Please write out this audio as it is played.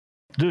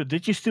Dude,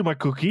 did you steal my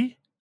cookie?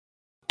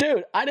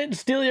 Dude, I didn't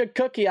steal your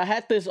cookie. I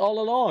had this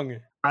all along.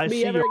 I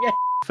see your again.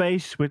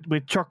 face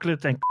with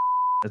chocolate and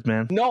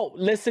man. No,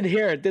 listen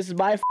here. This is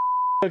my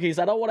cookies.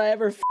 I don't want to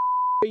ever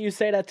you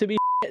say that to me.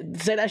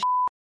 Say that.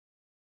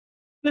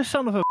 The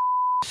son of a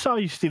saw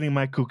you stealing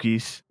my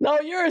cookies. No,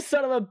 you're a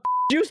son of a.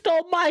 You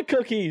stole my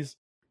cookies.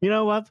 You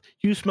know what?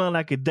 You smell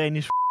like a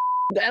Danish.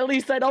 At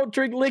least I don't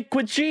drink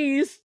liquid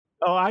cheese.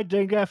 Oh, I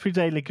drink every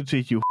day liquid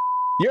cheese. You.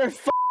 You're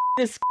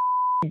this.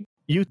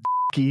 You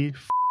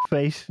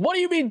face. What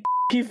do you mean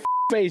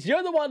face?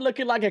 You're the one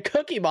looking like a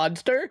cookie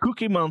monster.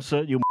 Cookie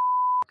monster, you.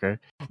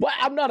 Well,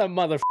 I'm not a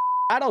mother.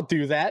 I don't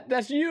do that.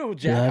 That's you,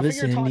 Jack. Love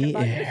is in the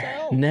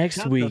air.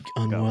 Next week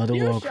on World of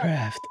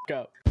Warcraft.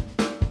 Go.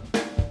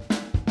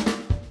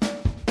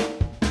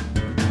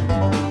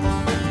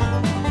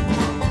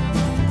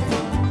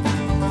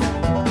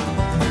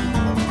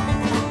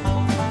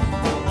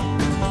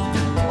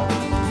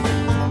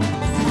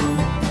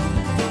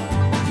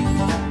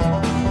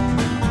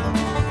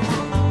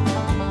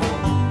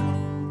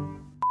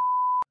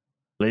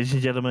 Ladies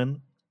and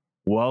gentlemen,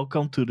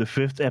 welcome to the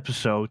 5th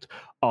episode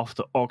of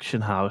the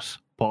Auction House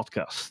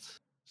podcast.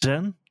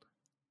 Zen,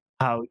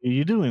 how are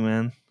you doing,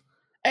 man?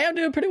 Hey, I'm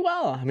doing pretty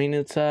well. I mean,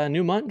 it's a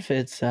new month.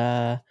 It's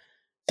a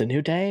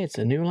new day. It's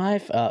a new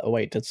life.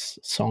 Wait, that's a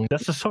song.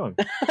 That's a song.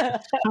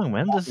 That's a song,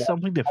 man. That's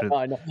something different.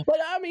 I know. But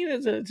I mean,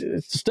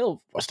 it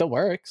still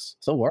works.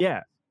 Still works.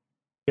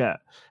 Yeah.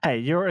 Hey,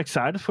 you're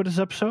excited for this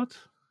episode?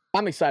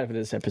 I'm excited for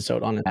this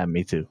episode, honestly. Yeah,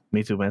 me too,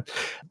 man.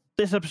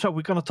 This episode,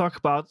 we're going to talk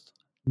about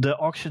the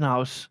Auction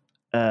House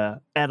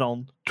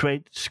add-on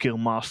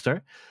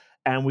TradeSkillMaster,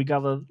 and we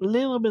got a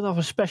little bit of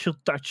a special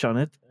touch on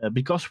it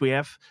because we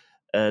have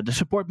the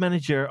support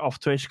manager of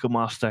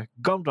TradeSkillMaster,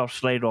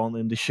 Gumdrops, later on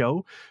in the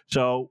show.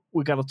 So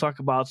we're going to talk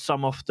about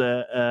some of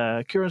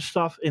the current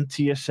stuff in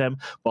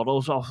TSM, but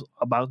also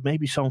about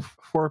maybe some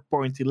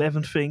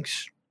 4.11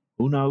 things.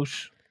 Who knows?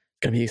 It's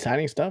going to be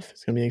exciting stuff.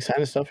 It's going to be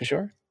exciting stuff for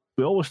sure.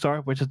 We always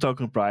start with the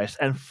token price,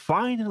 and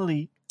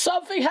finally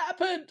something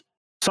happened.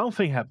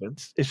 Something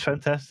happens. It's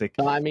fantastic.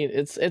 I mean,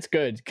 it's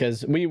good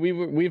because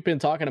we've been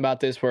talking about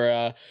this for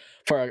a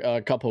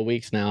couple of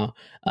weeks now,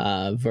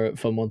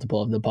 for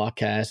multiple of the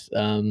podcasts.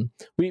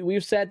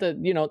 We've said that,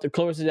 you know, the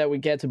closer that we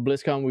get to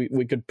BlizzCon,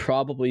 we could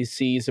probably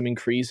see some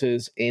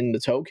increases in the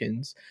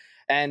tokens,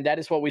 and that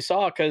is what we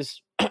saw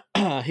because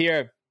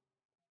here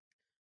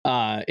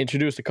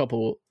introduced a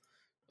couple,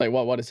 like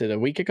what is it, a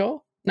week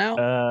ago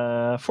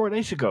now? 4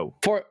 days ago.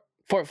 4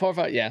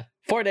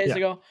 days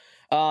ago.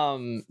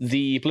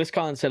 The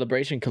BlizzCon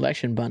Celebration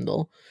Collection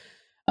bundle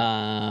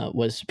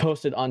was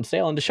posted on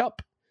sale in the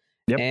shop.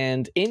 Yep.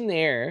 And in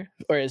there,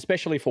 or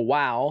especially for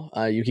WoW,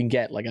 you can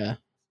get like a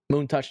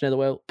Moontouch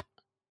Netherwhelp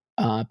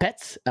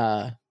pets,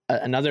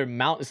 another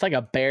mount. It's like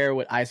a bear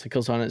with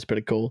icicles on it. It's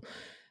pretty cool.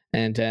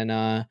 And then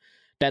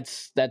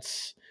that's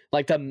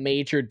like the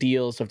major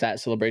deals of that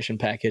celebration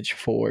package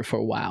for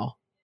WoW.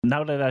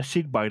 Now that I see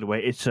it, by the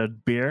way, it's a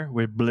bear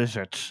with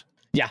blizzards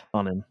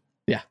on him.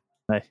 Yeah.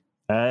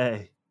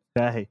 Hey.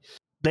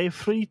 They have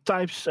 3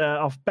 types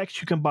of packs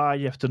you can buy.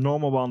 You have the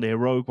normal one, the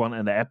heroic one,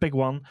 and the epic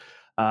one.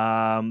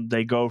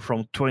 They go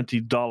from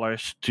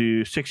 $20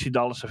 to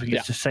 $60. I think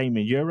it's the same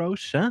in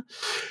euros. Huh?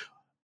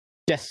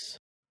 Yes.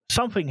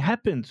 Something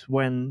happened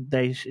when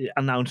they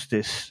announced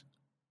this,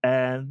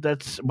 and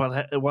that's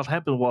what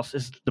happened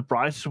is the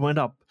prices went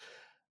up.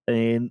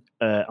 On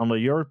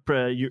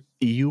the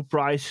EU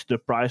price, the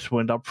price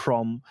went up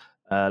from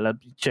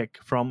let me check,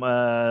 from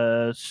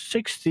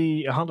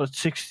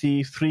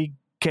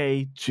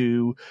 163K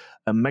to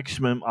a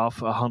maximum of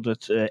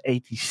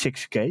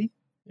 186K.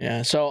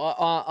 Yeah. So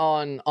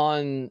on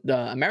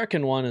the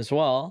American one as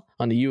well,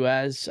 on the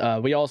US,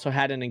 we also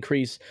had an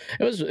increase.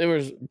 It was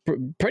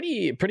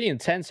pretty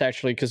intense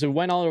actually, because it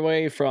went all the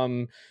way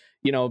from,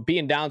 you know,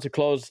 being down to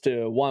close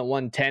to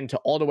 110 to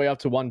all the way up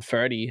to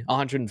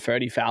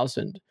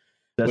 130,000,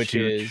 which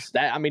huge. Is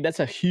that. I mean, that's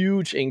a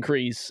huge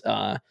increase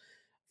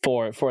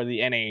for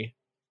the NA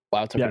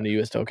WoW token and the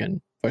US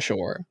token for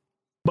sure.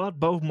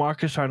 But both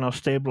markets are now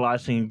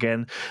stabilizing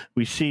again.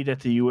 We see that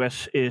the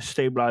US is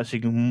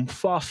stabilizing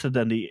faster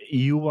than the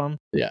EU one.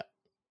 Yeah.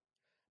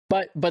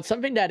 But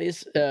something that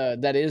is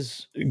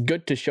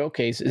good to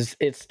showcase is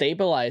it's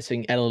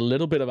stabilizing at a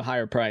little bit of a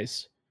higher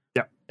price.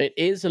 Yeah. It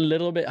is a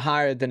little bit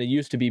higher than it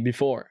used to be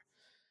before.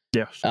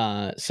 Yes.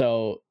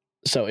 So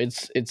it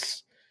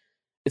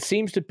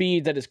seems to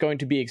be that it's going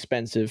to be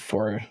expensive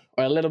or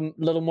a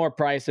little more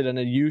pricey than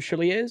it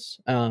usually is.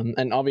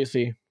 And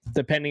obviously,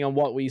 depending on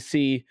what we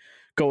see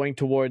going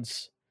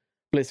towards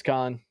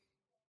BlizzCon,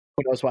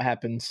 who knows what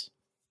happens?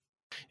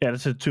 Yeah,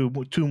 that's two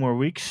more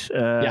weeks. We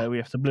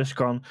have the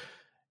BlizzCon.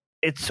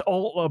 It's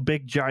all a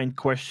big giant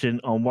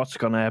question on what's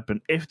going to happen.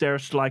 If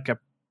there's like a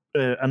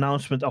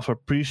announcement of a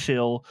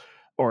pre-sale,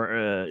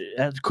 or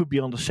it could be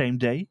on the same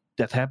day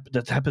that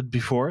happened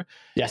before.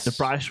 Yes, the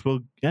price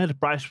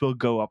will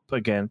go up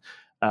again.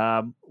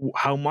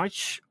 How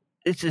much?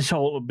 It's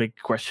all a big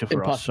question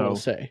for us. So Impossible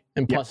to say.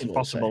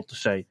 Impossible to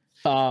say.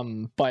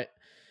 But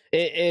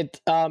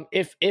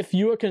If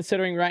you are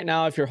considering right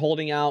now, if you're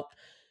holding out,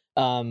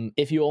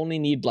 if you only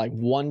need like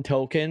one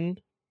token,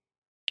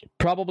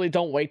 probably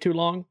don't wait too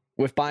long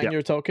with buying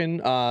your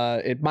token.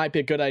 It might be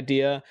a good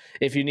idea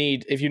if you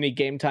need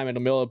game time in the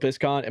middle of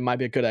BlizzCon. It might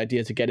be a good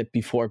idea to get it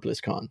before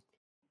BlizzCon.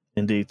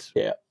 Indeed.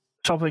 Yeah.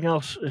 Something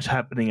else is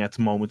happening at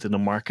the moment in the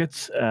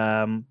market,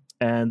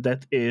 and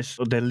that is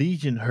the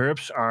Legion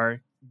herbs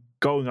are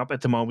going up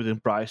at the moment in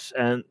price.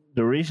 And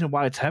the reason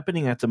why it's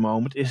happening at the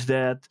moment is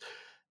that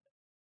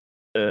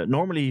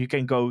normally you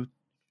can go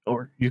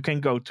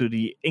to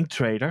the ink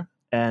trader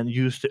and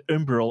use the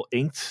Umbral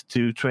ink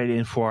to trade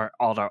in for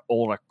other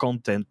older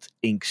content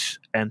inks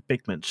and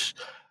pigments.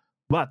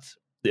 But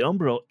the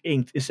Umbral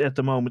ink is at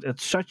the moment at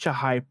such a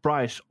high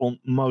price on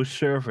most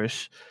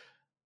servers,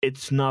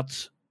 it's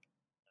not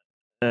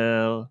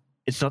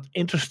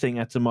interesting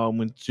at the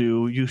moment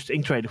to use the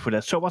ink trader for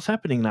that. So what's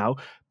happening now?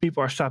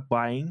 People are start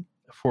buying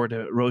for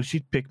the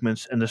rosette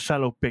pigments and the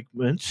sallow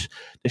pigments.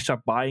 They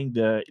start buying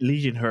the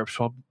Legion herbs,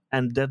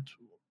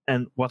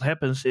 and what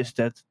happens is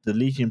that the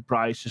Legion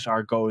prices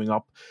are going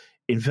up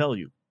in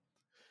value.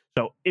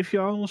 So if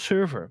you're on a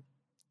server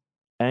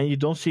and you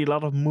don't see a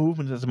lot of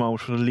movement at the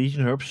moment for the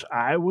Legion herbs,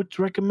 I would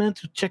recommend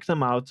to check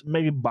them out,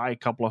 maybe buy a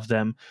couple of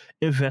them,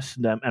 invest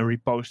in them, and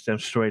repost them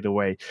straight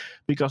away.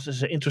 Because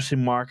it's an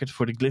interesting market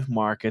for the glyph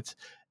market,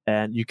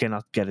 and you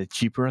cannot get it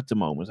cheaper at the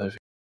moment, I think.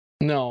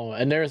 No,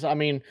 and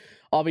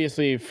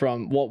obviously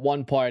from what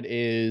one part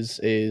is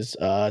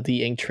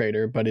the ink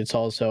trader, but it's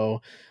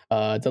also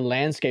the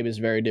landscape is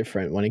very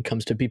different when it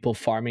comes to people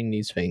farming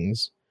these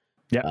things.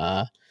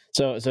 Yeah.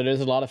 So there's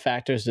a lot of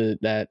factors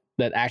that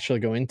actually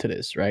go into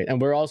this, right?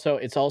 And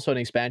it's also an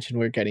expansion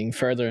we're getting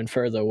further and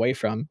further away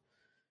from.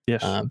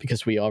 Yes.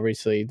 Because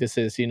this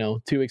is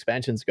 2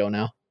 expansions ago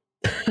now.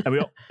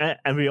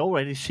 and we're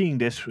already seeing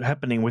this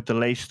happening with the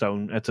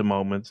Laystone at the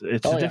moment.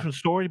 It's a different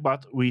story,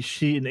 but we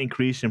see an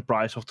increase in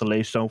price of the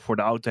Laystone for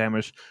the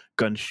outhammers,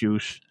 gun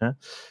shoes.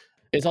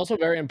 It's also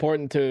very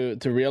important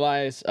to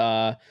realize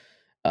that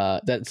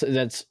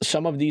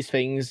some of these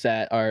things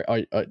that are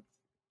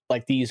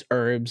like these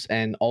herbs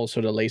and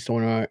also the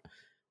Laystone are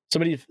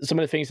some of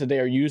the things that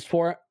they are used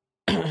for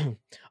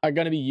are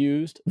going to be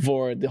used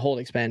for the whole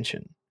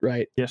expansion,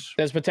 right? Yes.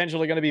 There's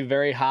potentially going to be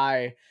very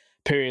high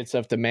periods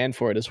of demand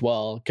for it as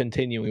well,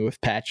 continuing with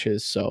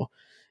patches. So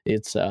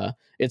it's a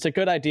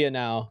good idea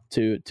now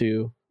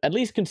to at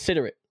least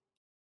consider it.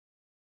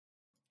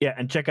 Yeah,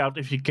 and check out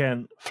if you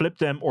can flip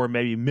them or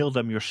maybe mill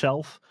them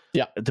yourself.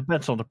 Yeah, it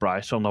depends on the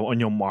price on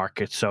your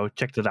market. So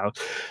check that out.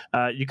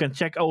 You can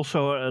check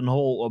also a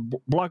whole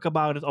blog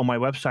about it on my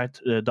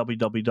website,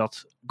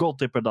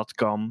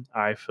 www.golddipper.com.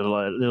 I have a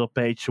little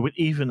page with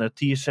even a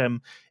TSM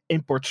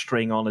import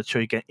string on it, so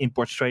you can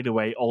import straight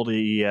away all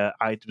the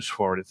items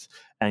for it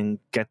and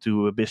get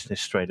to a business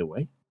straight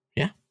away.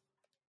 Yeah.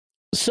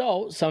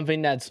 So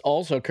something that's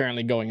also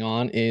currently going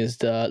on is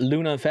the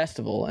Luna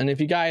Festival. And if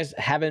you guys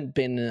haven't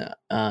been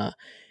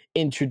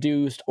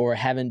introduced or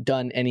haven't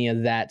done any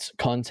of that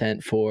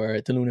content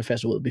for the Luna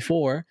Festival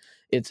before,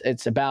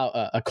 it's about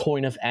a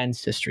coin of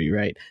ancestry,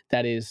 right?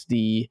 That is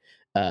the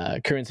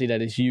currency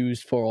that is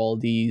used for all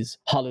these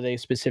holiday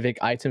specific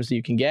items that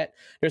you can get.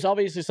 There's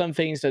obviously some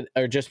things that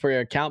are just for your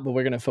account, but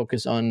we're going to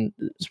focus on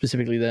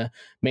specifically the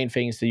main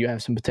things that you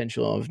have some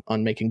potential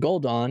on making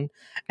gold on.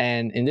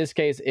 And in this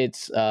case,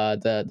 it's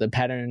the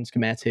pattern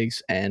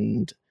schematics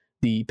and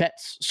the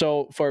pets.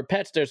 So for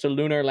pets, there's the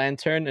lunar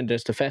lantern and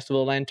there's the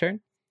festival lantern.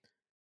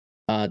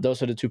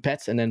 Those are the 2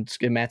 pets, and then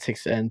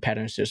schematics and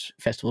patterns, there's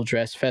festival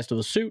dress,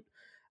 festival suit,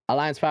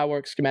 Alliance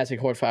firework, schematic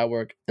horde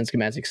firework, and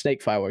schematic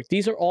snake firework.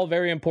 These are all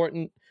very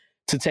important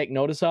to take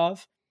notice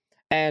of,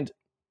 and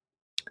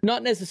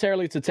not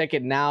necessarily to take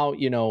it now.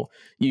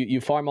 You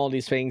farm all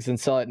these things and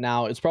sell it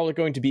now. It's probably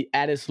going to be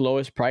at its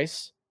lowest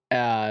price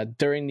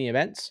during the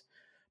events,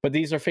 but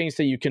these are things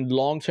that you can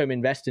long-term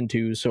invest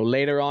into. So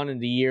later on in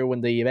the year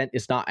when the event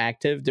is not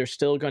active, there's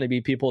still going to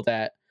be people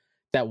that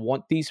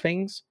want these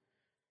things.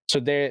 So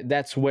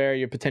that's where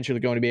you're potentially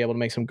going to be able to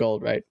make some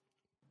gold, right?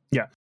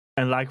 Yeah.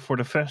 And like for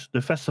the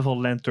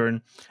festival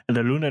lantern and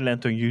the lunar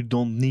lantern, you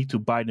don't need to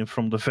buy them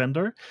from the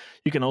vendor.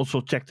 You can also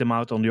check them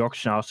out on the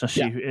auction house and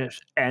see if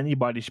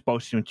anybody's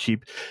posting them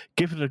cheap.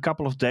 Give it a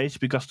couple of days,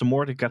 because the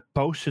more they get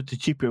posted, the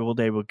cheaper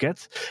they will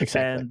get.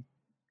 Exactly. And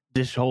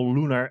this whole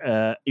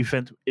lunar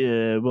event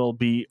will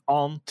be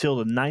on till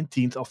the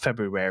 19th of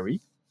February.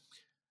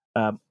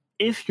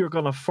 If you're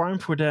going to farm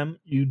for them,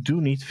 you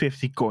do need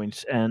 50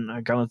 coins. And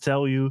I'm going to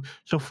tell you,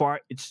 so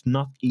far, it's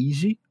not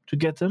easy to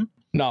get them.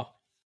 No.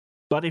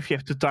 But if you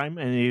have the time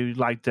and you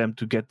like them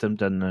to get them,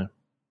 then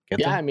get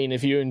them. I mean,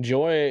 if you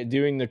enjoy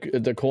doing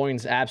the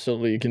coins,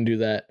 absolutely you can do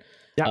that.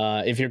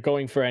 Yeah. If you're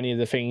going for any of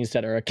the things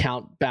that are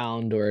account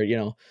bound or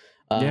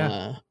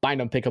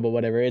bind on pickup or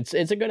whatever, it's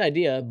a good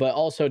idea. But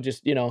also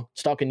just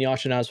stocking the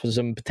auction house for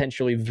some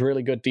potentially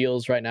really good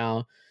deals right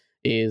now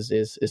is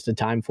the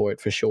time for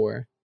it for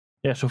sure.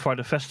 Yeah. So far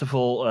the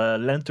festival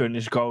lantern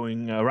is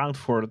going around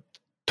for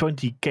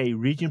 20k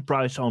region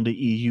price on the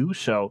EU.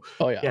 So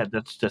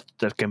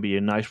that can be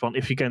a nice one.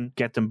 If you can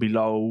get them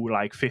below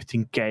like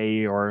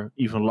 15k or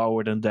even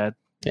lower than that,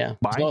 as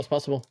low as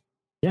possible.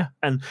 Yeah,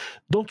 and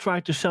don't try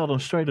to sell them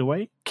straight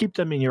away. Keep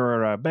them in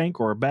your bank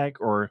or bag,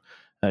 or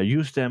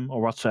use them or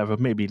whatsoever.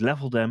 Maybe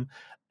level them,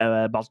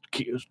 but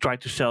try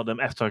to sell them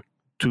after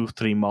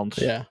 2-3 months.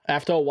 Yeah,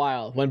 after a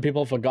while, when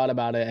people forgot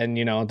about it, and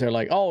they're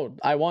like, "Oh,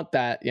 I want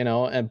that,"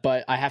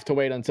 but I have to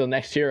wait until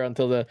next year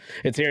until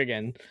it's here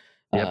again.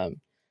 Yep.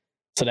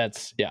 So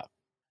that's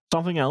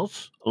Something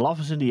else.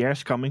 Love is in the Air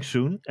is coming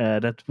soon.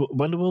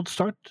 When will it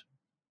start?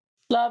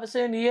 Love is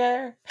in the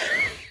air.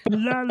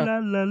 La la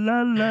la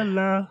la la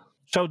la.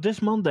 So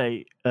this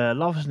Monday,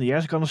 Love is in the Air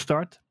is gonna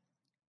start.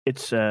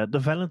 It's the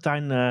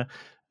Valentine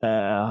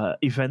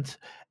event,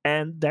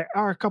 and there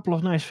are a couple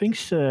of nice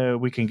things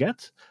we can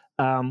get.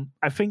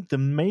 I think the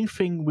main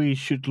thing we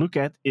should look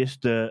at is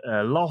the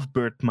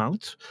Lovebird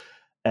mount,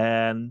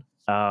 and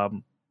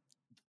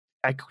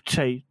I could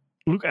say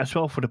look as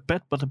well for the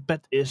pet, but the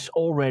pet is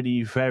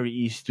already very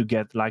easy to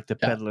get. Like the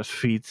peddler's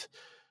feet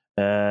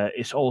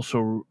is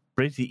also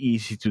pretty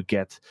easy to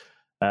get.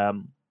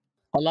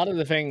 A lot of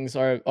the things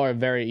are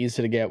very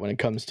easy to get when it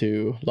comes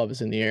to Love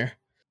is in the Air.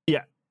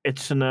 Yeah,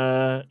 it's an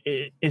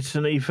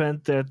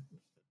event that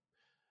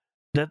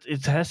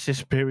it has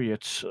its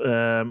periods,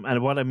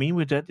 and what I mean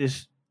with that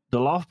is the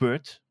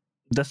Lovebird.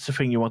 That's the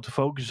thing you want to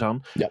focus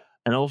on. Yep.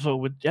 And also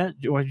with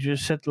what you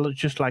said,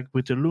 just like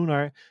with the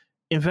Lunar,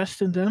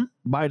 invest in them,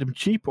 buy them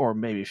cheap, or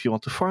maybe if you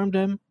want to farm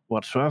them,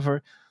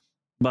 whatsoever.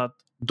 But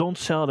don't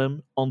sell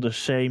them in the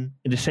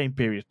same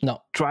period.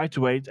 No. Try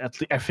to wait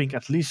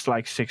at least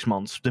like 6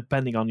 months,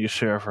 depending on your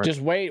server.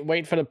 Just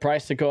wait for the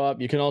price to go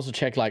up. You can also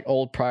check like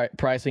old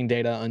pricing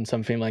data on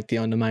something like the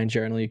Undermine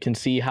Journal. You can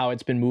see how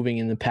it's been moving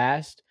in the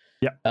past.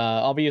 Yeah.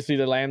 Obviously,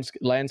 the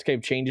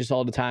landscape changes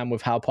all the time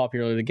with how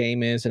popular the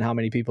game is and how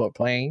many people are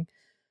playing.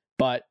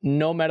 But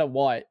no matter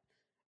what,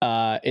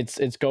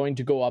 it's going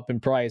to go up in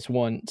price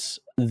once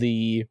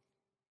the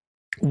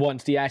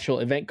actual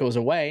event goes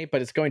away,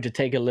 but it's going to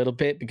take a little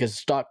bit because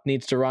stock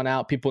needs to run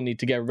out. People need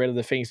to get rid of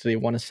the things that they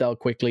want to sell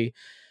quickly,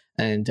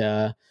 and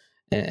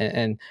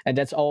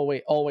that's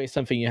always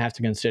something you have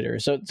to consider.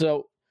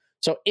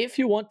 So if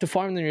you want to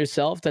farm them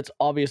yourself, that's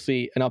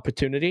obviously an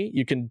opportunity.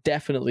 You can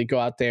definitely go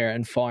out there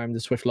and farm the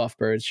Swift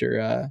Lovebirds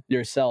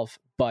yourself,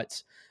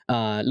 but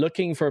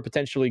looking for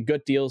potentially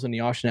good deals in the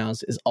auction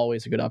house is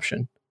always a good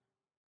option.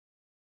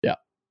 Yeah,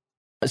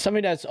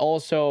 something that's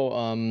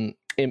also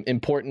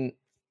important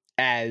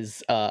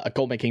as a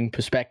gold making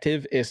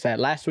perspective is that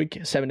last week,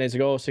 7 days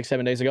ago,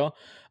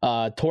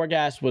 the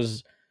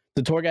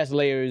Torghast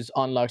layers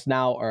unlocks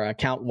now are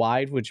account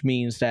wide, which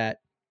means that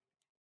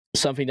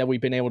something that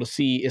we've been able to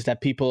see is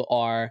that people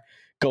are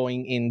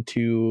going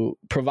into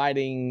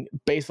providing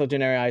base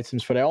legendary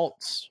items for their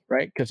alts,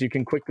 right? Because you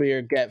can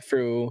quickly get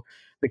through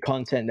the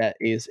content that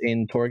is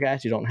in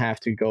Torghast. You don't have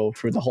to go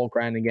through the whole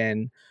grind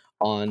again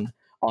on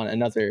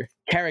another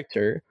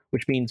character,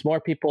 which means more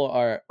people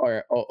are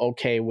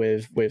okay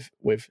with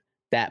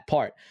that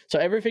part. So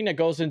everything that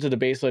goes into the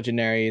base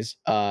legendaries,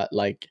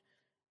 like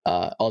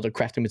all the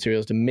crafting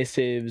materials, the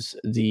missives,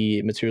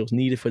 the materials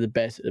needed for the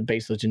base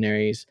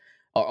legendaries,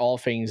 are all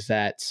things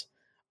that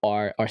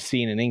are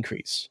seeing an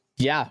increase.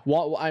 Yeah,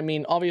 well, I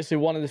mean, obviously,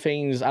 one of the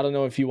things, I don't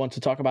know if you want to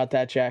talk about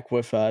that, Jack,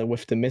 with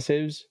the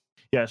missives.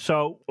 Yeah,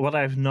 so what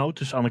I've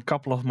noticed on a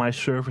couple of my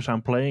servers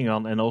I'm playing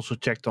on, and also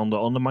checked on the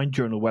Undermine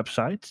Journal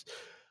website,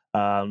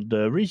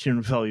 the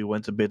region value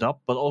went a bit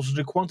up, but also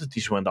the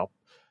quantities went up.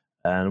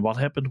 And what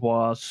happened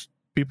was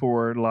people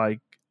were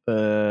like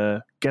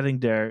getting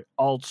their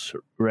alts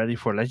ready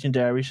for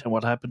legendaries, and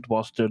what happened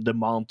was the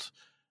demand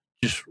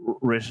just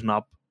risen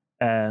up,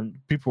 and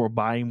people were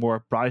buying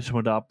more. Price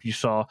went up. You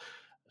saw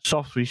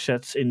soft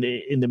resets in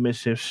the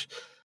missives.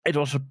 It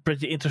was a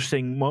pretty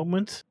interesting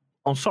moment.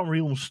 On some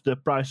realms, the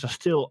prices are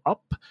still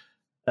up.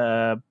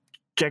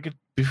 Check it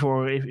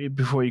before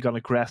you're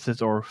gonna craft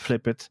it or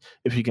flip it,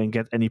 if you can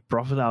get any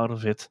profit out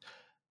of it.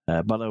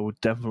 But I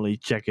would definitely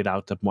check it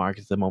out, that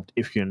market at the moment,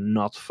 if you're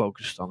not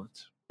focused on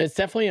it. It's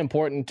definitely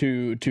important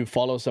to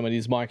follow some of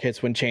these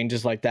markets when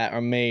changes like that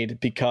are made,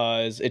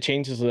 because it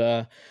changes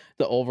the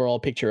overall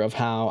picture of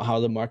how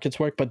the markets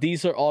work. But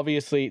these are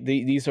obviously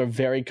these are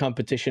very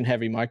competition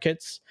heavy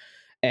markets,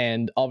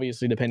 and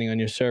obviously depending on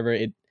your server,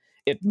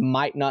 it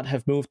might not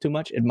have moved too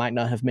much. It might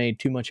not have made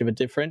too much of a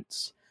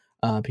difference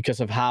because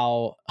of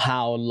how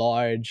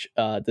large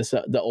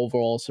the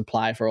overall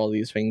supply for all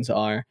these things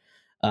are.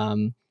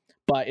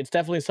 But it's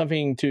definitely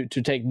something to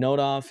take note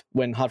of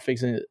when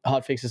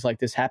hotfixes like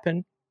this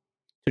happen,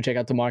 to check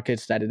out the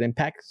markets that it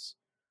impacts,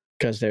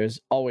 because there's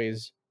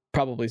always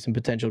probably some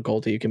potential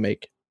gold that you can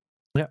make.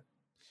 Yeah,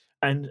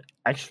 and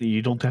actually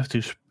you don't have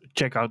to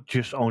check out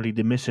just only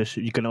the missives.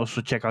 You can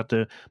also check out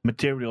the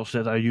materials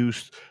that are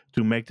used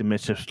to make the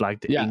missives,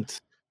 like the ink.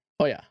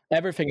 Oh yeah,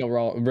 everything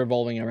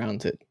revolving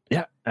around it.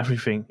 Yeah,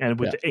 everything. And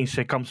with the inks,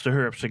 there comes the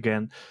herbs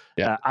again.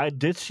 Yeah. I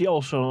did see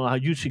also a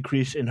huge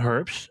increase in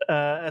herbs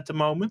at the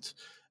moment,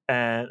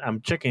 and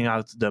I'm checking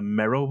out the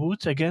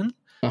marrowwood again.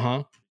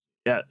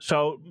 Yeah,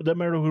 so the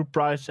Meru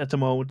price at the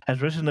moment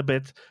has risen a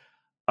bit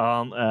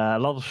on a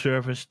lot of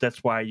servers.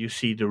 That's why you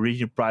see the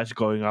region price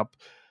going up.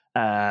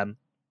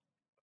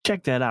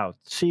 Check that out.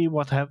 See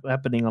what's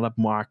happening on that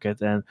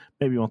market, and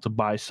maybe you want to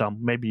buy some.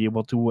 Maybe you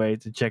want to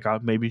wait and check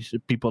out maybe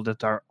people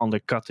that are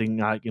undercutting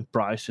in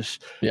prices.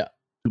 Yeah,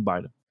 to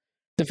buy them.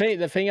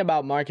 The thing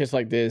about markets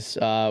like this,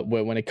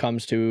 when it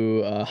comes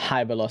to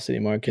high velocity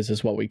markets,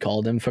 is what we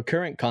call them for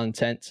current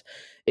content,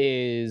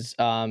 is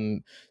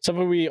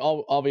something we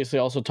obviously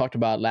also talked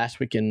about last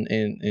week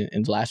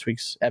in last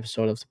week's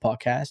episode of the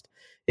podcast.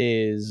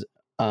 Is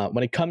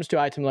when it comes to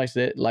items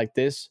like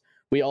this,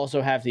 we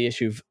also have the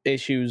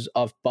issues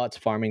of bots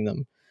farming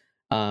them,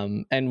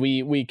 and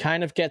we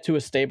kind of get to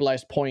a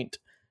stabilized point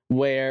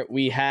where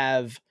we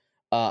have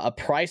a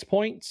price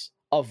point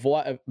of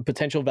what a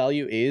potential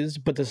value is,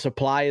 but the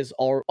supply is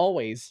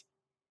always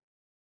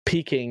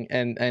peaking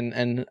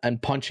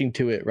and punching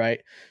to it,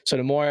 right? So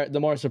the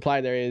more supply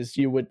there is,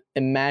 you would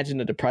imagine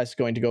that the price is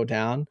going to go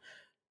down.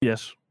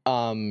 Yes.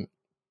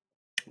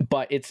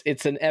 But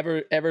it's an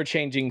ever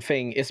changing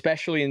thing,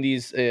 especially in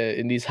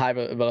these high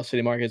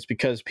velocity markets,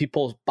 because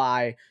people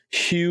buy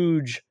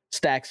huge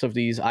stacks of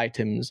these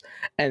items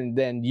and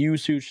then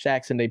use huge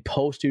stacks and they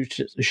post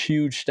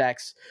huge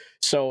stacks.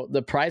 So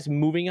the price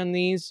moving on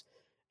these,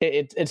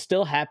 it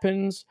still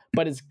happens,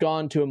 but it's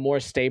gone to a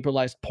more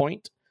stabilized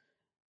point.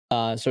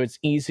 So it's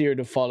easier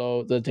to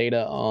follow the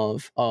data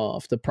of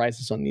the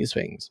prices on these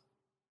things.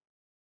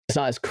 It's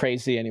not as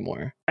crazy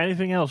anymore.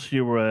 Anything else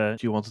you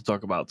want to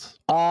talk about?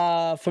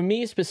 For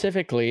me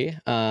specifically,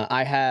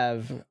 I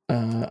have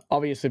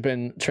obviously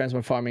been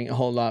transfer farming a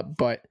whole lot,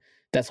 but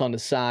that's on the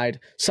side.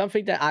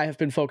 Something that I have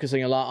been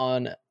focusing a lot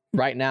on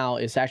right now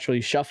is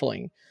actually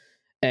shuffling.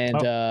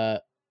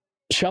 And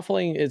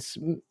shuffling is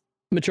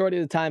majority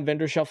of the time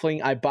vendor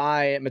shuffling. I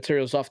buy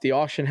materials off the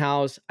auction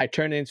house. I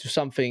turn it into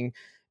something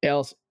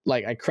else.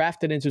 Like I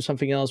craft it into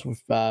something else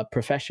with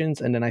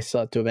professions, and then I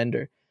sell it to a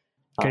vendor.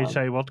 Can you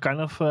say what kind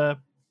of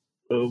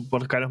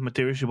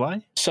materials you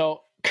buy?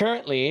 So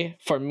currently,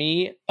 for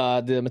me,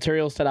 the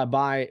materials that I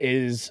buy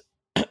is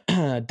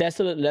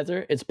desolate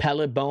leather, it's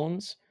pellet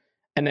bones,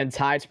 and then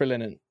tied for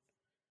linen.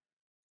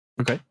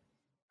 Okay.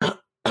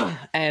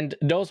 And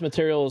those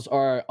materials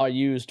are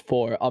used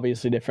for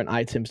obviously different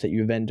items that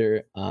you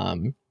vendor.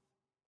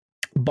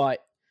 But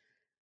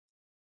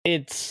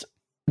it's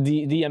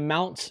the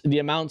amount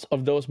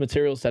of those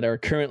materials that are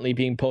currently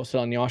being posted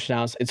on the auction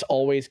house, it's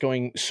always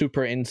going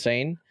super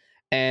insane.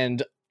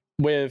 And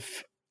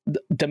with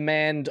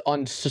demand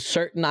on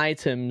certain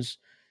items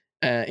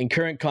in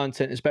current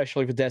content,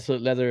 especially for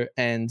desolate leather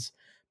and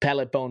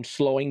pellet bone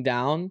slowing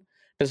down,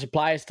 the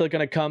supply is still going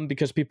to come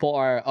because people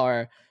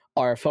are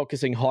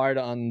focusing hard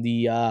on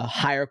the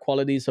higher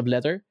qualities of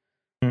leather.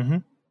 Mm-hmm.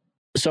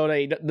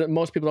 So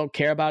most people don't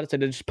care about it, so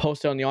they just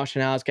post it on the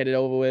auction house, get it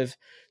over with.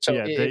 So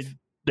yeah,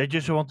 they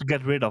just want to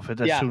get rid of it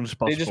as soon as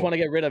possible. They just want to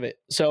get rid of it.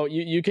 So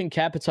you can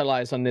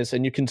capitalize on this,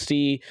 and you can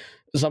see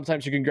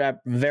sometimes you can grab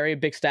very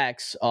big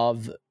stacks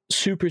of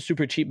super,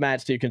 super cheap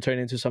mats that you can turn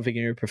into something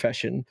in your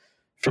profession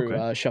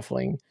through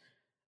shuffling.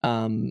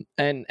 And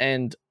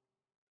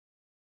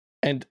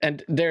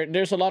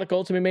there's a lot of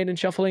gold to be made in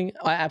shuffling,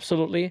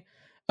 absolutely.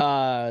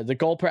 The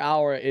gold per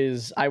hour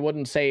is, I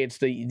wouldn't say it's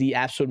the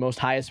absolute most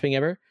highest thing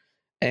ever.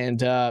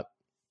 And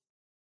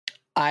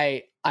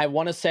I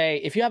want to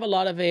say, if you have a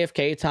lot of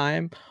AFK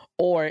time,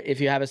 or if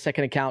you have a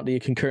second account that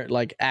you can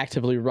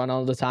actively run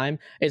all the time,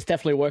 it's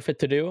definitely worth it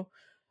to do.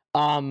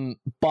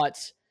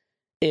 But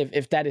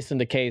if that isn't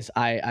the case,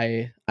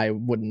 I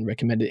wouldn't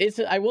recommend it.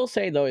 I will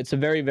say though, it's a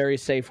very, very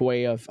safe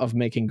way of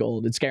making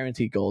gold. It's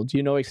guaranteed gold.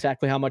 You know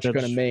exactly how much you're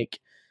going to make.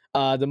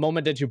 The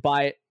moment that you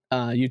buy it,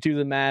 you do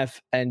the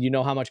math, and you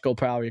know how much gold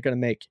per hour you're going to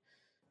make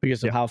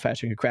because of how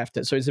fast you can craft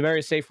it. So it's a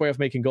very safe way of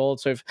making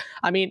gold. So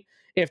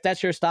if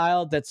that's your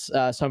style, that's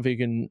something you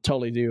can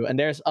totally do. And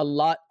there's a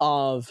lot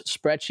of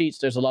spreadsheets.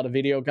 There's a lot of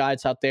video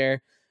guides out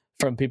there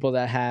from people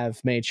that have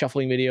made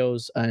shuffling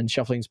videos and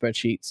shuffling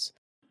spreadsheets.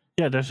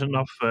 Yeah, there's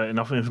enough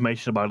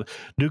information about it.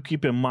 Do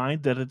keep in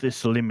mind that it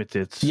is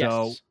limited.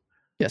 So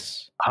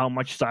yes. How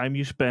much time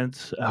you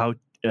spend, how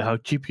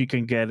cheap you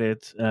can get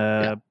it,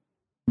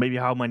 maybe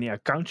how many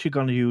accounts you're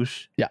going to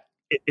use. Yeah.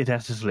 It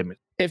has its limit.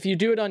 If you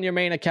do it on your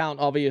main account,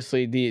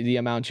 obviously the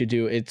amount you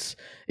do,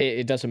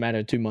 it doesn't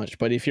matter too much.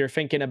 But if you're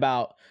thinking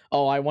about,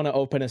 I want to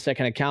open a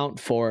second account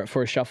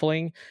for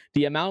shuffling,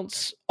 the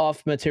amounts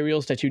of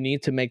materials that you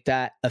need to make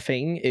that a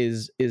thing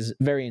is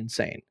very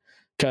insane.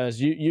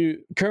 Because you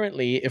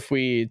currently, if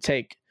we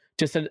take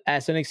just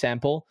as an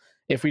example,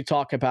 if we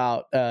talk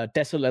about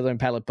desolate leather and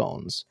pellet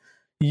bones,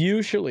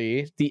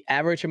 usually the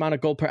average amount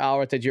of gold per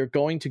hour that you're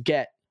going to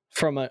get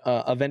from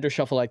a vendor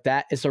shuffle like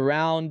that is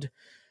around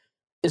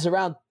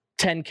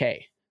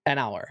 10K an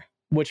hour,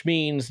 which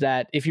means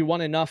that if you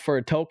want enough for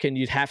a token,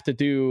 you'd have to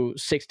do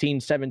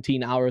 16,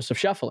 17 hours of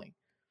shuffling.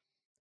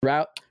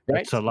 Right?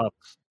 That's a lot.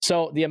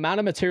 So the amount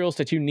of materials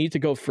that you need to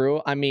go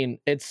through,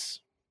 it's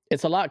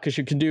a lot, because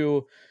you can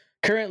do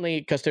currently,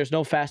 because there's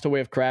no faster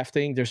way of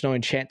crafting, there's no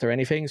enchant or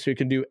anything, so you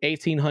can do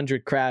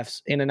 1,800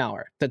 crafts in an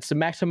hour. That's the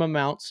maximum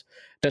amount.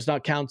 That's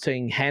not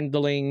counting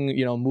handling,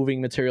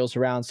 moving materials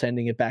around,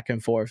 sending it back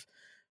and forth.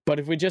 But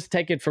if we just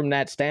take it from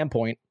that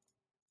standpoint,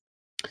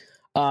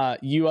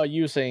 you are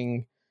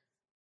using,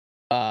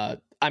 at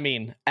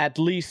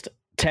least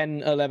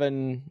 10,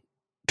 11,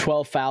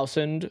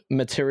 12,000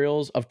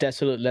 materials of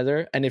desolate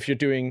leather. And if you're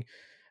doing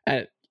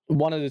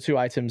one of the two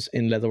items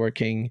in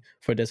leatherworking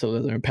for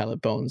desolate leather and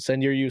pallet bones,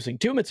 then you're using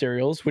 2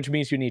 materials, which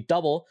means you need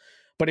double.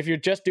 But if you're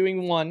just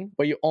doing one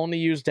where you only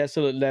use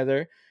desolate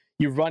leather,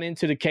 you run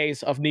into the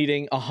case of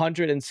needing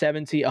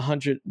 170 to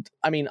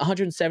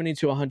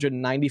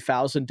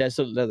 190,000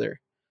 desolate leather.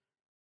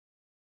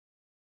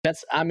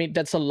 That's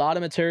a lot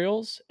of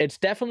materials. It's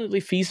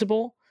definitely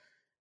feasible,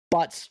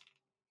 but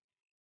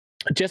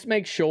just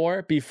make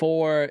sure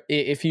before,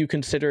 if you're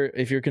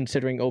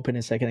considering opening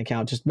a second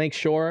account, just make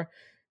sure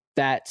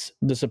that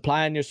the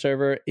supply on your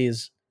server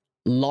is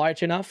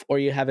large enough, or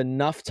you have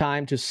enough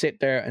time to sit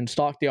there and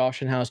stock the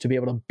auction house to be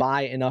able to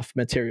buy enough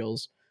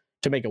materials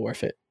to make it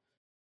worth it.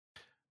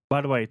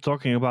 By the way,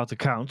 talking about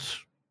accounts,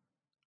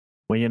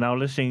 when you're now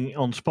listening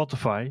on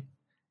Spotify,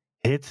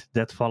 hit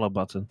that follow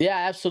button. Yeah,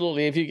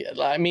 absolutely. If you,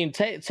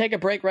 take a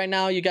break right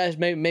now. You guys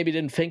maybe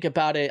didn't think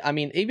about it.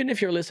 Even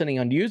if you're listening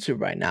on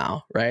YouTube right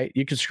now, right?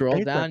 You can scroll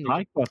down. Hit that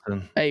like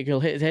button. Hey, you can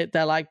hit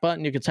that like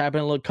button. You can type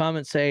in a little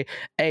comment, say,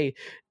 hey,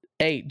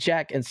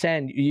 Jack and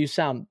San, you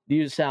sound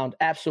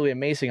absolutely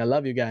amazing. I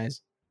love you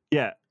guys.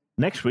 Yeah.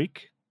 Next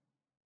week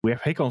we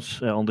have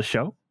Hikons on the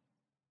show.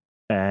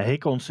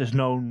 Hikons is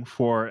known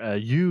for a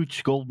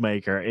huge gold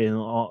maker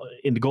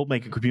in the gold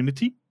maker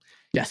community.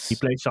 Yes. He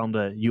plays on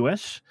the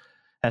US.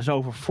 Has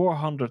over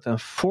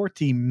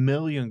 440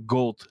 million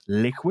gold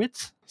liquid.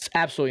 It's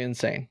absolutely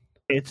insane.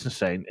 It's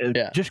insane.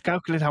 Just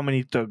calculate how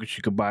many tokens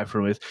you can buy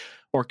from it,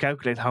 or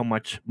calculate how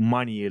much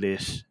money it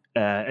is.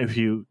 If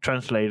you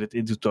translate it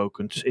into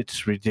tokens,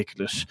 it's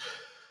ridiculous.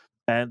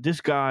 And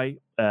this guy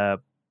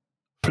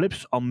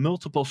flips on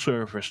multiple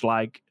servers,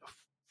 like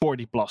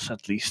 40 plus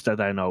at least, that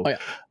I know. Oh, yeah.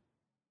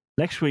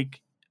 Next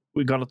week,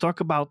 we're going to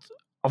talk about,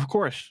 of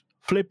course,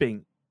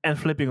 flipping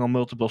on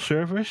multiple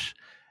servers.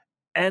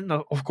 And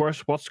of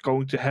course, what's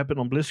going to happen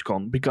on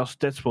BlizzCon, because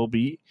that will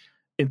be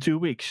in 2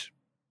 weeks.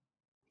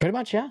 Pretty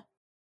much, yeah.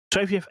 So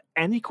if you have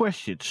any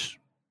questions,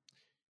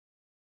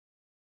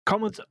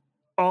 comment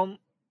on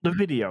the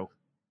video.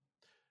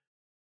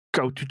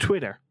 Go to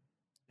Twitter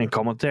and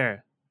comment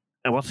there.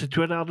 And what's the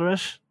Twitter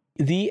address?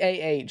 The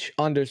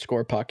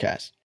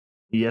AH_podcast.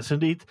 Yes,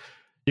 indeed.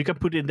 You can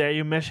put in there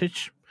your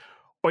message,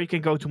 or you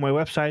can go to my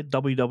website,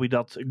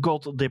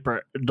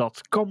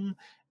 www.golddipper.com,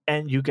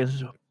 and you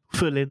can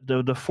fill in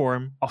the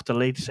form of the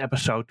latest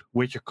episode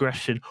with your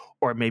question,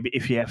 or maybe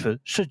if you have a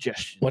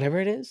suggestion. Whatever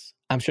it is,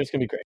 I'm sure it's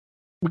going to be great.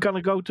 We're going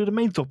to go to the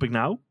main topic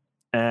now.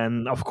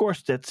 And of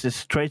course, that's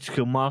this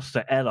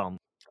TradeSkillMaster add-on.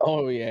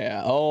 Oh,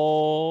 yeah.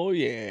 Oh,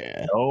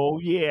 yeah.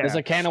 Oh, yeah. There's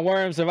a can of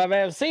worms if I've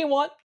ever seen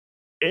one.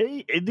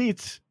 Indeed.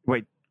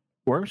 Wait,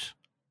 worms?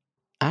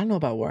 I don't know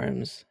about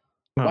worms.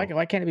 No.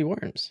 Why can't it be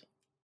worms?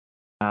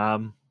 I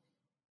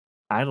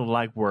don't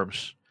like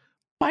worms.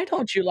 Why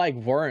don't you like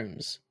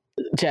worms?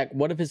 Jack,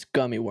 what if it's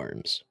gummy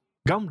worms?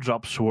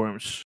 Gumdrops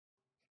worms.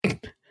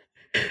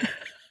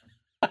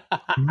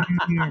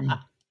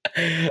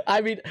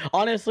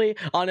 Honestly,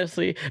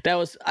 that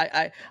was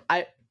I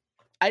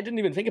didn't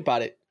even think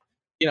about it.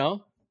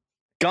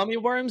 Gummy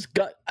worms.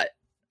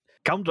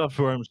 Gumdrops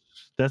worms.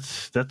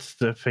 That's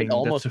the thing. It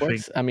almost that's the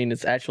works. Thing.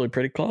 It's actually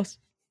pretty close.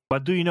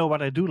 But do you know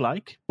what I do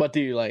like? What do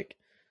you like?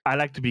 I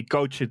like to be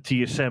coached in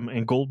TSM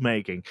and gold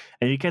making.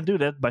 And you can do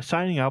that by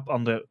signing up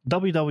on the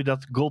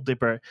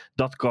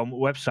www.golddipper.com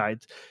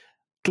website.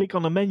 Click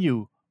on the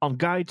menu on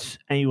guides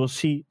and you will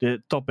see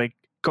the topic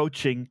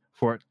coaching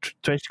for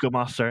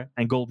TradeSkillMaster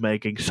and gold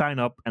making. Sign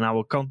up and I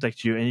will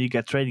contact you and you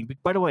get training.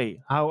 By the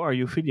way, how are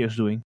your videos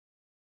doing?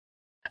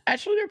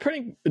 Actually,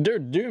 they're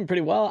doing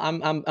pretty well.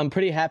 I'm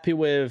pretty happy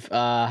with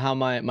how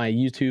my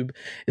YouTube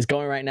is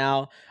going right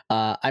now.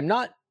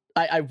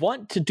 I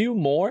want to do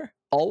more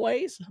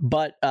always,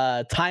 but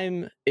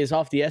time is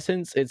of the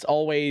essence. It's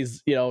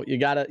always, you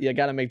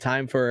gotta make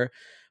time for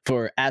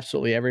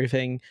absolutely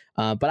everything.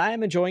 But I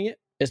am enjoying it.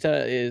 It's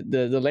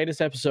the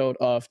latest episode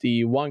of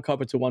the 1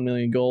 Copper to 1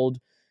 Million Gold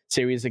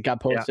series that got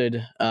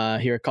posted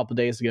here a couple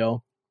days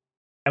ago.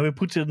 And we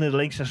put in the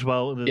links as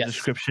well in the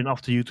description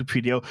of the YouTube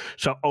video.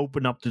 So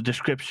open up the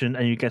description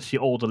and you can see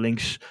all the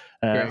links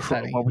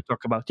for what we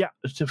talk about. Yeah,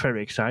 it's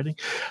very exciting.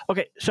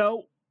 Okay,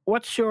 so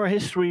what's your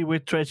history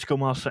with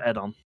TradeSkillMaster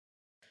add-on?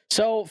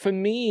 So for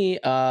me,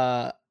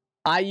 I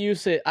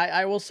use it.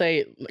 I will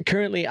say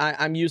currently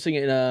I'm using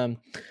it.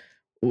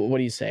 What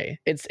do you say?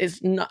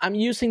 It's not, I'm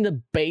using the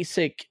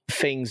basic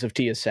things of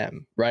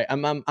TSM, right?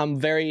 I'm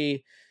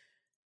very.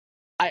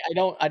 I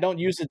don't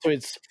use it to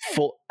its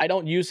full. I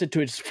don't use it to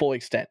its full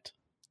extent.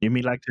 You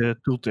mean like the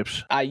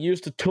tooltips? I use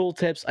the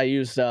tooltips. I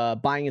use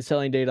buying and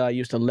selling data. I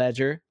use the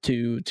ledger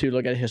to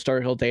look at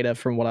historical data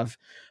from what I've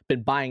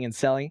been buying and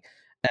selling.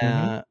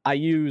 I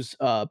use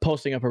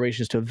posting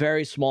operations to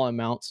very small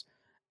amounts.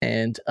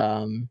 and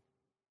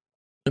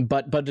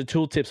but the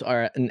tooltips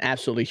are an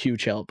absolutely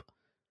huge help.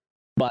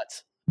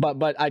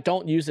 But I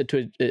don't use it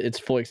to its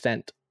full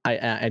extent.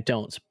 I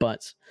don't.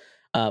 But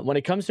when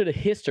it comes to the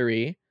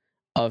history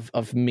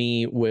of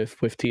me with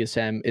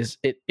TSM, is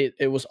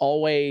it was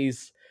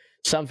always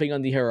something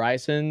on the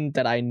horizon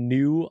that I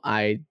knew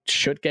I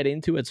should get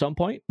into at some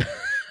point.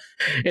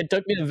 It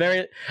took me a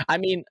very. I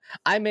mean,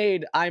 I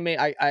made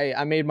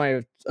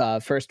my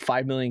first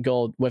 5 million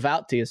gold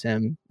without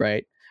TSM,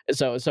 right?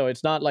 So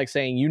it's not like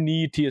saying you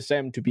need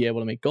TSM to be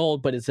able to make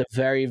gold, but it's a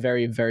very,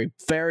 very, very,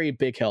 very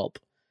big help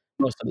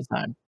most of the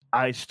time.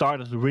 I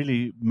started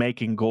really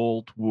making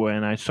gold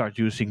when I started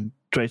using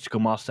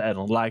TradeSkillMaster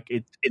add-on, like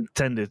it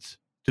intended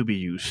to be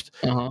used.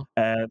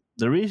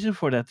 The reason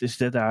for that is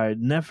that I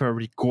never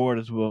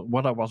recorded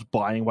what I was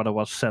buying, what I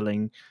was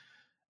selling,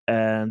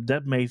 and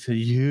that made a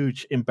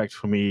huge impact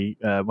for me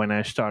when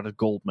I started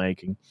gold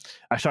making.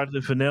 I started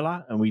in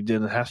vanilla, and we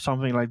didn't have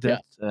something like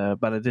that,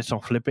 but I did some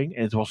flipping,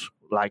 and it was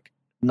like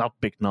not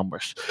big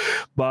numbers.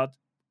 But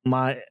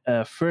my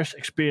first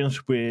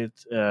experience with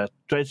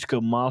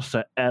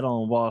TradeSkillMaster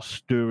add-on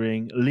was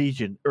during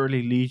Legion,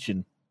 early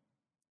Legion,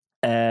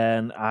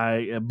 and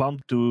I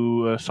bumped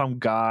to some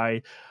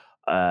guy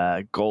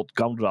called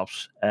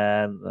Gumdrops,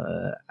 and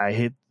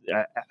I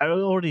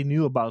already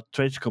knew about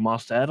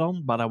TradeSkillMaster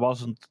add-on, but I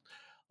wasn't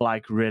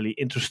like really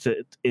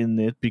interested in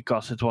it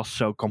because it was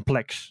so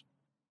complex.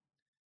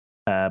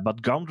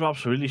 But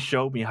Gumdrops really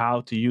showed me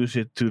how to use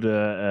it to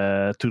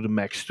the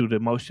max, to the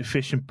most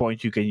efficient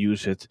point you can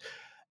use it,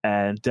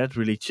 and that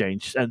really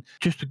changed. And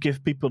just to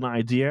give people an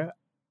idea,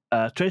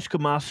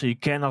 TradeSkillMaster, you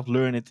cannot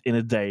learn it in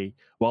a day.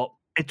 Well,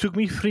 it took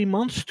me 3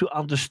 months to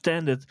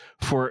understand it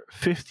for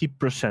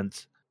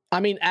 50%. I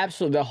mean,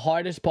 absolutely. The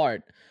hardest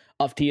part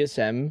of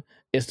TSM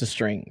is the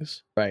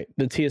strings, right?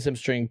 The TSM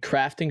string,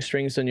 crafting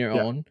strings on your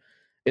own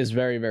is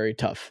very, very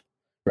tough,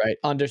 right?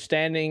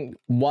 Understanding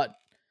where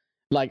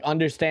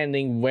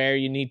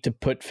you need to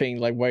put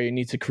things, like where you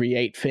need to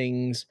create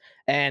things,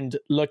 and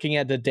looking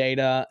at the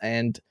data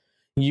and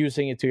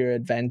using it to your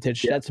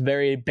advantage. That's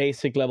very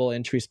basic level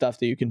entry stuff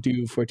that you can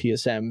do for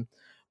TSM.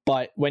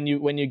 But when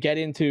you get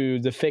into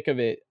the thick of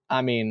it,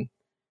 I mean,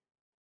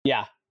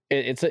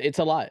 it's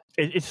a lot.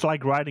 It's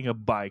like riding a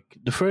bike.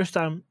 The first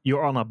time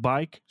you're on a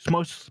bike,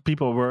 most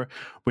people were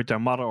with their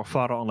mother or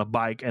father on a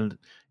bike, and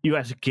you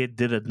as a kid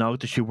didn't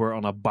notice you were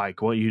on a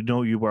bike. Well, you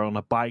know you were on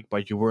a bike,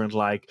 but you weren't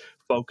like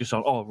focused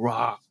on,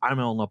 I'm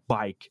on a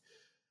bike.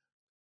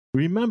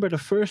 Remember the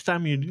first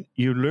time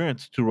you learned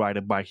to ride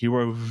a bike, you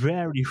were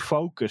very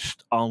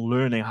focused on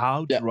learning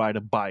how to ride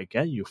a bike.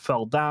 And you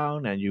fell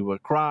down and you were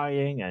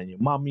crying, and your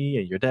mommy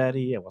and your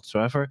daddy and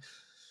whatsoever.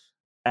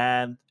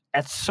 And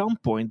at some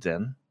point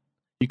then,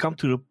 you come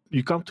to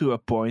a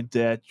point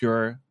that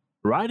you're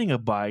riding a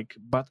bike,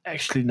 but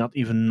actually not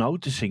even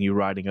noticing you're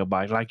riding a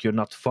bike. Like you're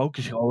not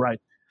focusing. All right,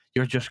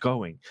 you're just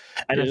going.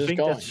 And I think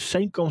that's the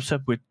same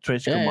concept with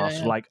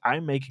TradeSkillMaster. Like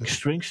I'm making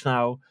strings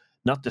now,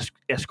 not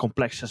as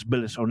complex as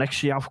Billis or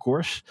Nexia, of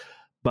course,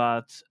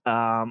 but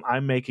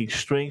I'm making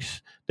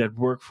strings that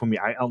work for me.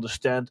 I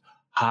understand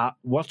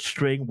what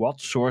string, what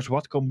source,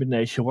 what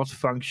combination, what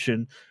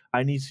function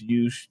I need to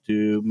use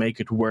to make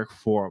it work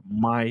for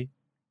my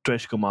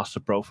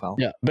TradeSkillMaster profile.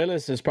 Yeah,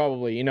 Billis is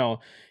probably,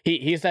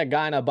 he's that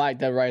guy on a bike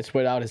that rides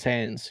without his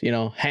hands. He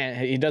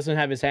doesn't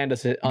have his hand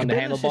on the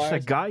handlebars.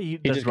 He's a guy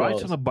that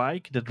rides on a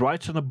bike,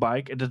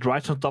 and that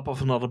rides on top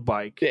of another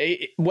bike.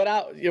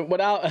 Without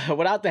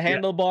the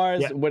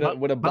handlebars,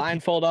 with a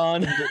blindfold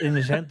on. In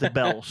his hand, the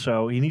bell.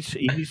 So he needs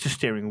the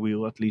steering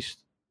wheel at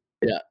least.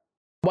 Yeah.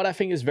 What I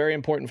think is very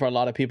important for a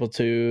lot of people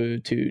to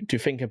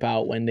think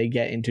about when they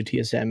get into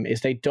TSM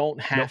is they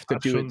don't have to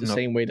do it the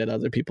same way that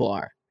other people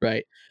are,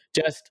 right?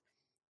 Just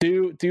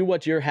do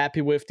what you're happy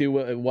with, do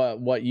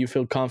what you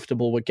feel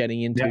comfortable with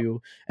getting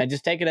into, and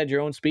just take it at your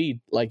own speed.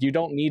 Like you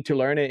don't need to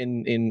learn it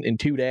in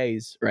 2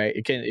 days, right?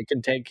 It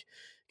can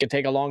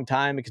take a long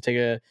time. It could take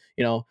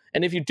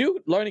and if you do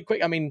learn it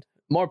quick, I mean,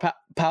 more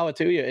power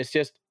to you. It's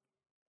just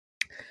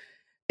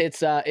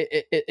it's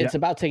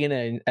about taking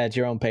it at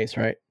your own pace,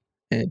 right?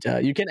 And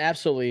you can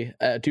absolutely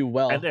do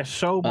well. And there's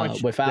so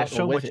much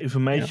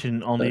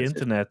information on the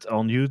internet,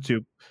 on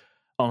YouTube,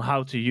 on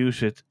how to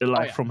use it,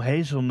 from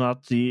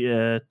Hazelnut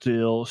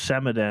till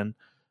Samadan.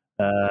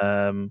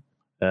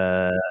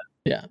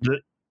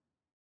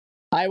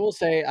 I will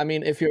say, I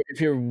mean, if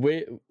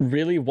you're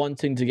really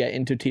wanting to get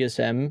into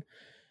TSM,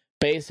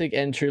 basic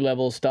entry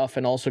level stuff,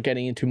 and also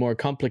getting into more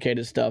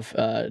complicated stuff,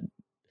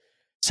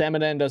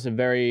 Samadan does a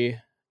very,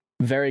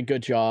 very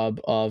good job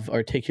of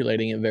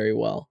articulating it very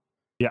well.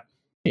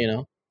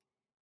 Yeah,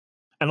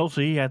 and also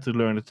he had to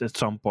learn it at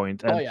some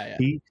point. And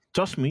he,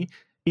 trust me,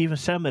 even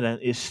Samadan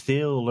is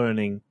still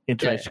learning in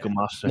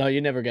TradeSkillMaster. No,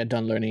 you never get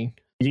done learning.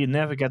 You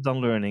never get done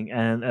learning.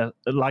 And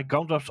like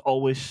Gumdrops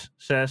always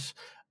says,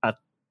 a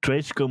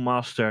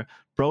TradeSkillMaster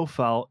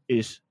profile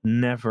is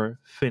never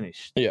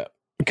finished. Yeah,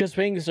 because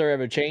things are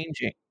ever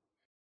changing.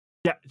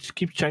 Yeah, it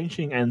keeps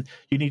changing, and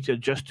you need to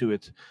adjust to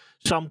it.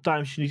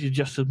 Sometimes you need to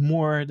adjust it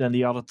more than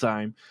the other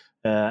time.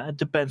 It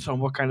depends on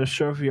what kind of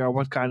server you are,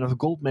 what kind of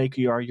gold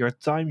maker you are, your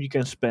time you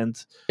can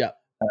spend, Yeah.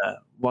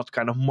 what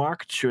kind of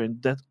market you're in.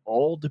 That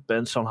all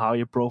depends on how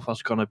your profile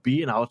is going to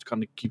be and how it's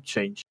going to keep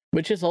changing.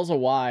 Which is also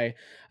why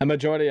a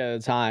majority of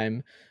the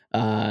time,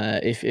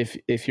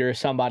 if you're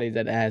somebody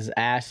that has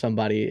asked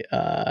somebody,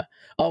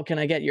 oh, can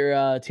I get your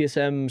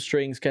TSM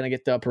strings? Can I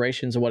get the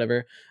operations or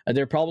whatever?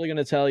 They're probably going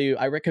to tell you,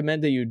 I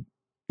recommend that you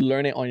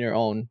learn it on your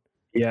own.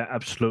 Yeah,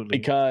 absolutely.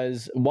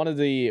 Because one of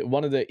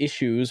the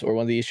issues, or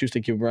one of the issues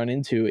that you run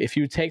into, if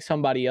you take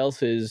somebody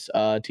else's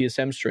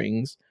TSM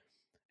strings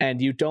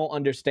and you don't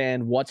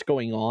understand what's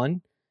going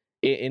on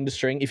in the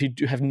string, if you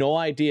have no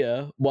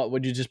idea what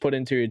would you just put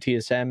into your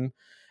TSM,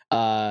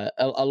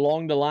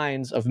 along the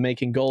lines of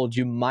making gold,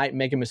 you might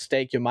make a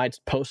mistake. You might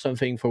post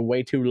something for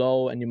way too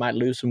low and you might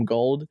lose some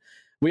gold.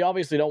 We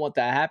obviously don't want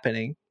that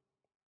happening.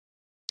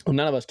 Well,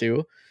 none of us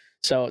do.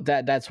 So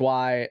that's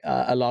why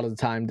a lot of the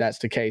time that's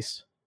the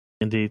case.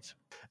 Indeed.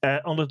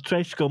 On the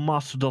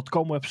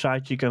TradeSkillMaster.com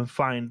website, you can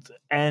find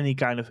any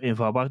kind of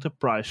info about the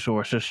price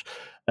sources,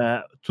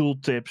 tool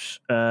tips,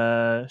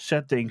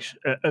 settings,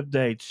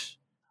 updates.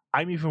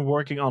 I'm even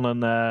working on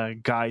a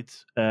guide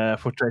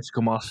for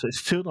TradeSkillMaster. It's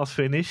still not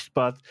finished,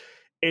 but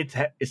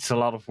it's a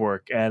lot of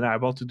work, and I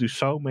want to do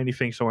so many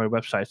things on my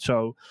website.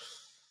 So,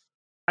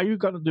 are you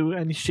going to do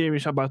any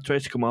series about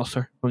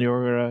TradeSkillMaster on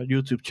your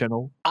YouTube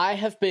channel? I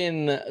have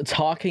been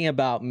talking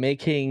about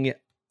making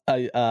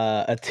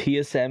a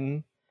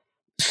TSM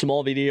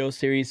small video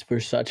series for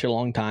such a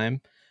long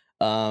time.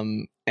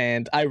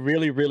 And I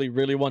really, really,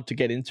 really want to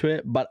get into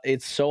it, but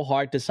it's so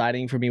hard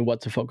deciding for me what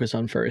to focus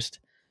on first.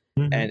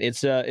 Mm-hmm. And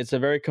it's a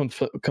very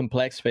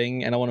complex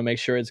thing, and I want to make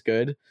sure it's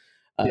good.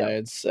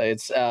 It's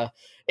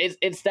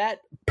that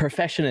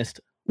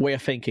perfectionist way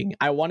of thinking.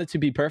 I want it to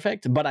be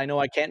perfect, but I know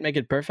I can't make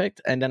it perfect,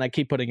 and then I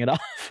keep putting it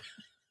off.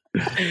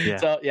 Yeah.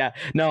 So yeah,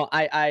 no,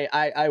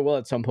 I will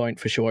at some point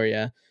for sure.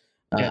 Yeah,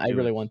 I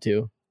really want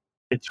to.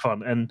 It's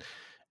fun, and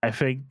I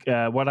think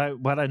what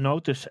I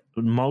notice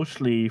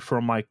mostly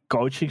from my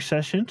coaching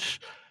sessions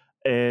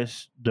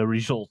is the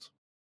result.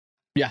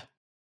 Yeah.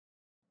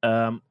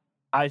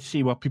 I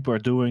see what people are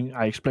doing.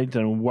 I explain to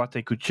them what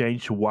they could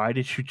change, why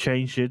they should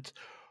change it.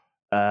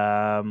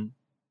 And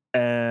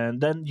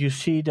then you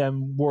see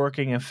them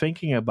working and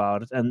thinking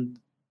about it. And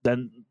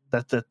then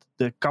that the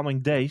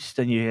coming days,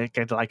 then you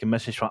get like a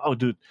message from, oh,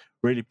 dude,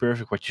 really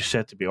perfect what you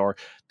said to me. Or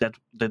that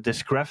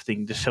this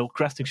crafting, the cell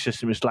crafting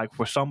system is like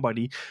for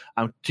somebody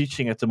I'm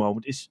teaching at the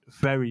moment, is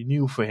very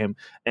new for him.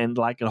 And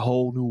like a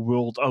whole new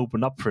world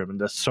opened up for him. And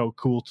that's so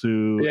cool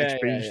to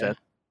experience that.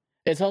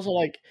 It's also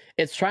like,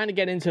 it's trying to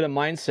get into the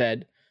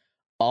mindset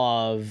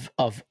of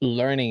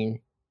learning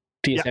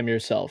TSM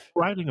yourself.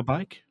 Riding a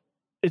bike.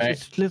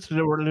 It's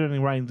literally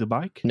learning riding the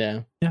bike.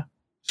 Yeah.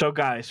 So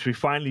guys, we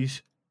finally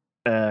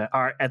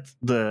are at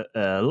the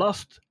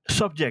last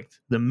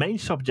subject, the main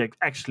subject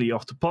actually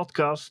of the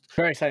podcast.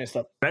 Very exciting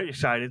stuff. Very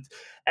excited.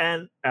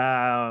 And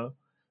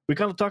we're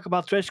going to talk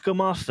about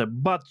TradeSkillMaster.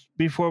 But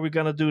before we're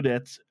going to do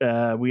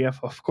that, we have,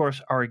 of course,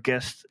 our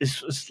guest.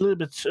 It's a little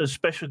bit a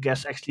special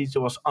guest, actually. It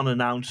was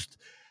unannounced,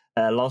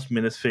 last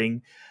minute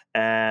thing.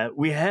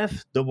 We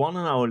have the one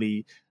and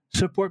only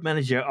support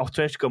manager of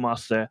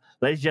TradeSkillMaster.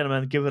 Ladies and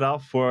gentlemen, give it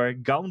up for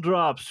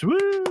Gumdrops. Woo!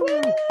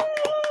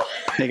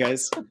 Hey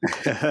guys,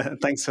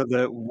 thanks for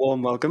the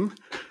warm welcome.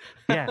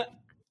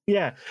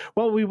 Yeah.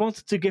 Well, we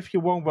wanted to give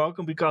you a warm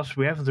welcome because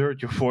we haven't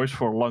heard your voice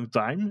for a long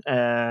time.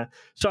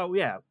 So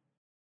yeah,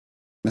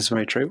 that's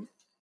very true.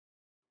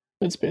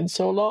 It's been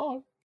so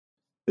long.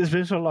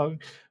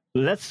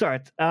 Let's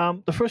start.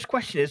 The first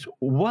question is,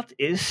 what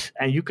is,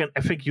 and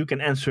I think you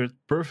can answer it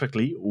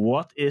perfectly.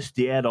 What is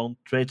the add-on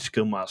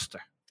TradeSkillMaster?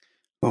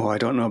 Oh, I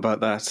don't know about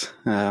that.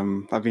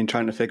 I've been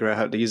trying to figure out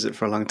how to use it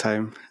for a long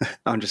time.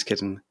 I'm just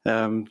kidding.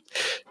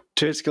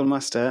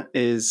 TradeSkillMaster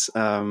is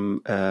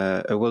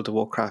a World of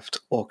Warcraft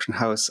auction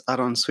house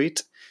add-on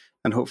suite,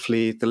 and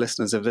hopefully the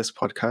listeners of this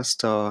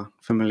podcast are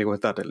familiar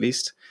with that at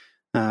least.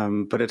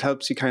 But it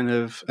helps you kind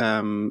of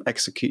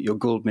execute your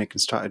gold making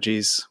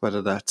strategies,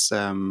 whether that's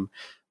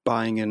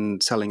buying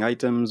and selling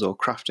items or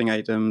crafting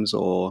items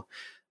or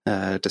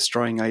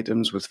destroying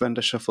items with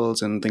vendor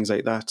shuffles and things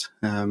like that.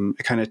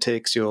 It kind of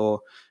takes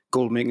your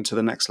gold making to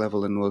the next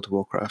level in World of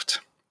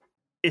Warcraft.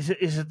 Is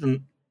it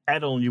an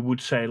add-on, you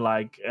would say,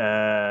 like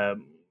to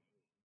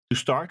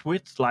start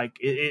with? Like,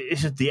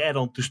 is it the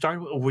add-on to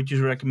start with, or would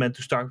you recommend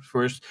to start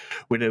first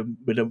with a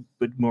bit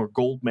more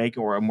gold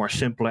making or a more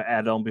simpler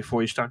add-on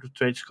before you start with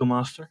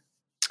TradeSkillMaster?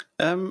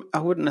 I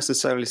wouldn't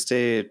necessarily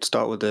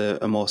start with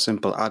a more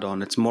simple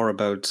add-on. It's more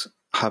about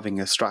having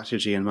a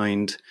strategy in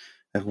mind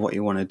of what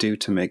you want to do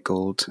to make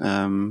gold.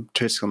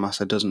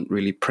 TradeSkillMaster doesn't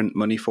really print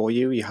money for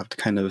you. You have to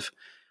kind of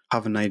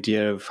have an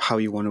idea of how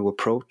you want to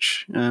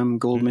approach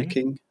gold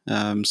making.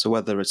 So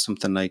whether it's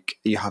something like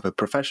you have a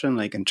profession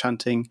like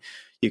enchanting,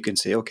 you can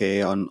say,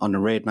 okay, on a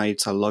raid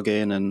nights, I'll log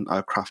in and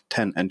I'll craft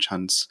 10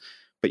 enchants,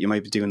 but you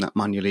might be doing that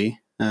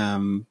manually.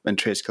 And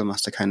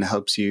TradeSkillMaster kind of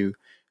helps you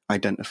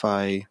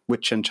identify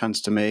which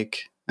enchants to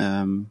make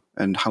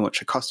and how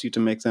much it costs you to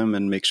make them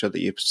and make sure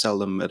that you sell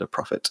them at a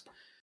profit.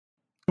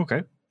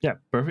 Okay. Yeah,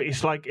 perfect.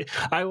 It's like,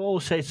 I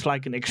always say it's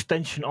like an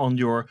extension on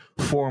your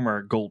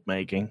former gold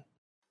making.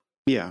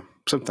 Yeah,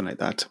 something like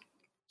that.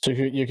 So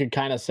you could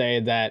kind of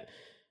say that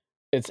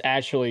it's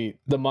actually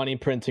the money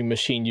printing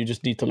machine. You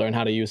just need to learn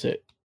how to use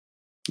it.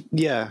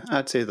 Yeah,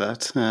 I'd say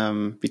that.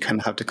 You kind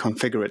of have to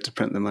configure it to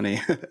print the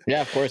money.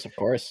 Yeah, of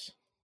course.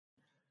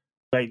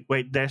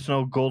 Wait, there's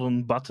no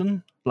golden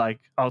button, like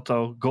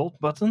auto gold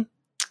button?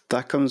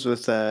 That comes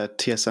with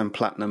TSM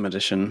Platinum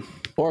Edition.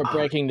 Or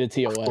breaking the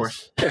TOS. Of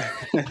course.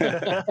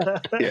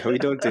 Yeah, we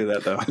don't do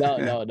that, though.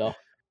 No.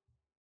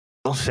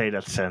 Don't say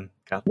that, Sen.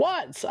 God.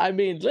 What? I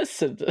mean,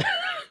 listen.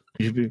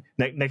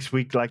 Next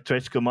week, like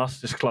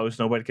TradeSkillMaster is closed,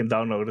 nobody can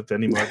download it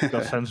anymore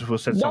because Sen will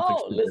set something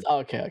stupid.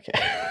 Okay.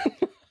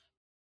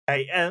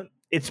 Hey, and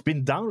it's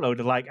been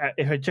downloaded. Like,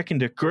 if I check in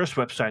the Curse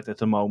website at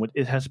the moment,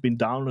 it has been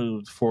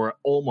downloaded for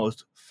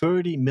almost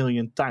 30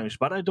 million times.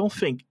 But I don't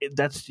think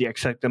that's the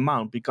exact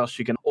amount, because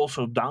you can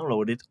also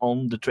download it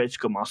on the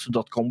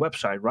TradeSkillMaster.com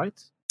website, right?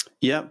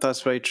 Yeah,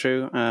 that's very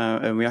true.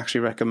 And we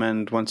actually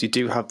recommend, once you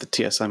do have the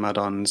TSM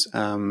add-ons,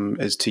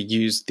 is to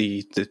use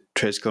the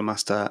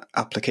TradeSkillMaster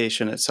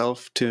application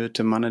itself to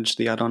manage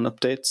the add-on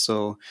updates.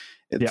 So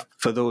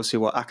for those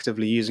who are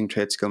actively using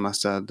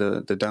TradeSkillMaster,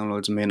 the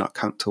downloads may not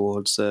count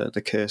towards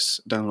the Curse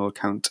download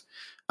count.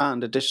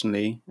 And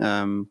additionally,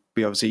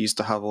 we obviously used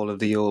to have all of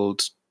the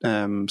old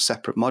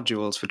separate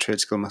modules for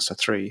TradeSkillMaster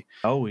 3.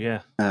 Oh,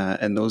 yeah.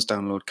 And those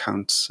download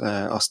counts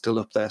are still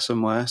up there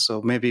somewhere.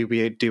 So maybe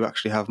we do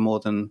actually have more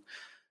than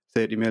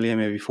 30 million,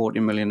 maybe 40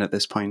 million at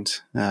this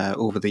point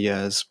over the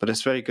years. But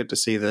it's very good to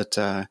see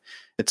that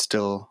it's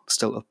still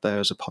up there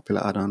as a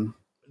popular add-on.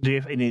 Do you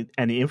have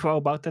any info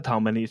about that? How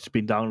many it's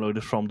been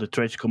downloaded from the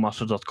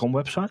TradeSkillMaster.com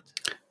website?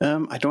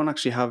 I don't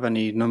actually have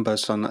any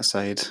numbers on that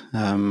side.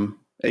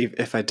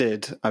 If I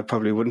did, I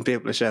probably wouldn't be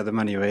able to share them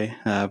anyway.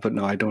 But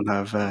no, I don't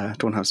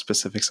have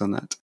specifics on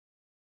that.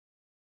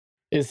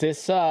 Is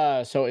this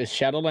so? Is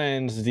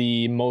Shadowlands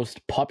the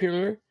most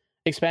popular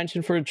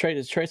expansion for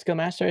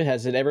TradeSkillMaster?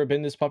 Has it ever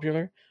been this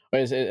popular, or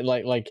is it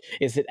like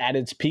is it at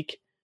its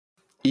peak?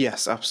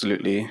 Yes,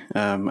 absolutely.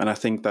 And I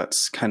think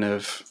that's kind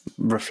of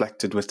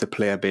reflected with the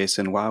player base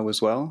in WoW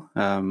as well.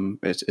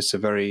 It's a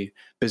very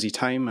busy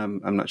time.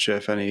 I'm not sure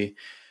if any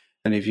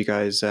of you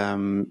guys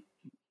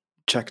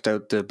checked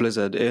out the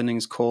Blizzard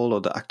earnings call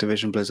or the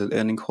Activision Blizzard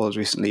earnings calls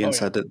recently and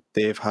said that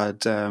they've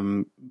had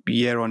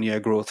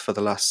year-on-year growth for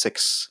the last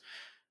 6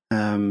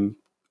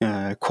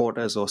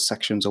 quarters or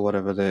sections or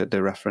whatever they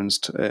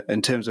referenced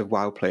in terms of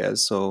WoW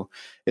players. So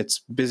it's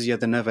busier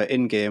than ever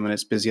in-game, and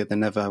it's busier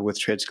than ever with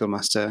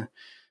TradeSkillMaster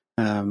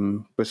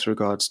with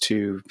regards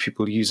to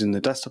people using the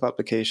desktop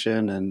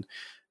application and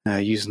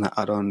using that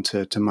add-on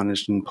to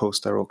manage and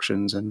post their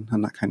auctions and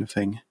that kind of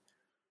thing.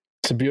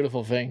 It's a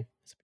beautiful thing.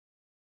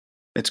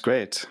 It's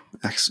great.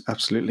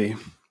 Absolutely.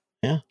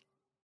 Yeah.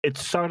 It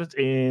started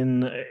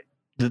in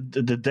the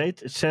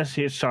date it says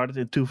here, it started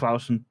in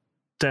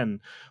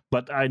 2010,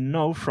 but I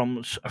know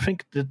from, I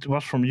think it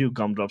was from you,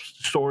 Gumdrops.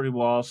 The story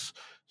was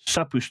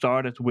Sapu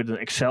started with an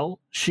Excel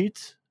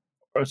sheet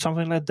or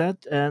something like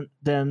that, and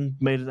then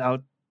made it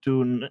out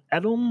to an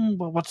add-on.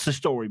 What's the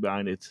story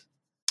behind it?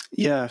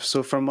 Yeah,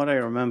 so from what I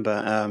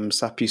remember,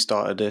 Sapu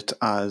started it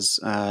as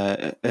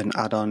an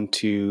add-on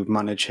to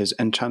manage his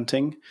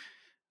enchanting.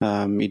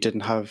 He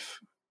didn't have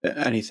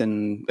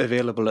anything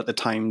available at the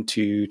time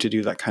to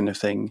do that kind of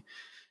thing.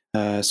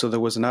 So there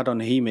was an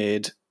add-on he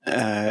made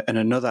and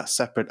another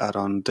separate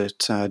add-on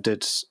that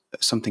did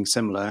something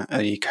similar.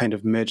 And he kind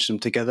of merged them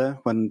together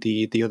when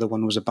the other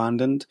one was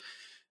abandoned.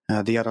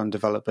 The add-on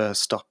developer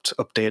stopped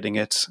updating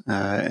it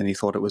and he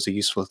thought it was a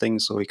useful thing,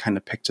 so he kind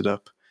of picked it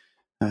up.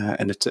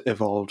 And it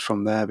evolved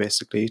from there,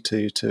 basically,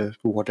 to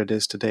what it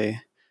is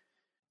today.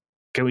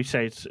 Can we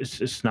say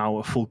it's now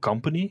a full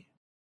company?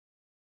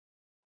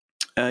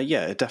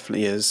 Yeah, it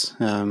definitely is.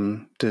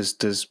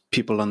 There's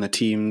people on the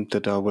team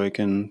that are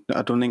working.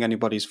 I don't think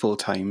anybody's full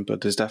time,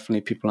 but there's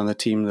definitely people on the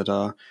team that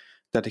are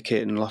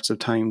dedicating lots of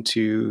time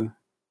to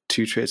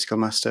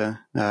TradeSkillMaster,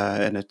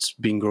 and it's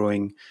been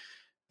growing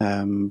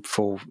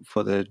for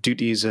the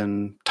duties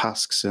and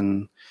tasks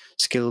and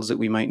skills that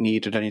we might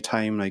need at any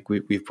time. Like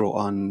we've brought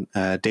on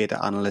data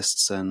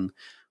analysts, and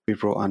we've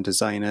brought on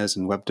designers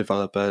and web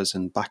developers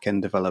and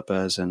back-end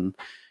developers and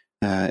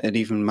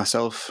even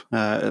myself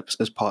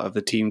as part of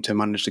the team to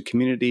manage the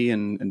community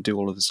and do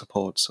all of the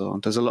support. So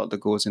there's a lot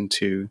that goes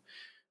into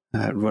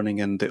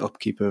running and the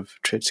upkeep of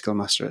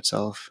TradeSkillMaster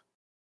itself.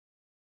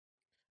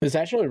 It's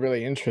actually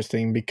really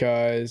interesting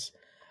because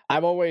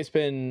I've always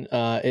been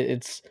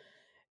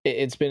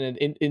it's been an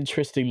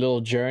interesting little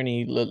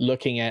journey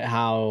looking at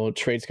how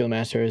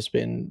TradeSkillMaster has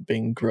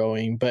been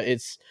growing, but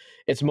it's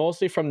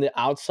mostly from the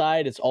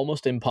outside. It's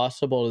almost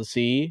impossible to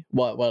see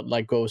what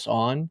like goes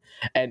on,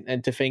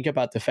 and to think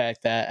about the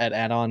fact that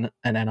an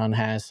add-on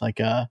has like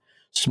a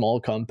small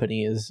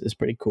company is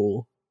pretty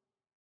cool.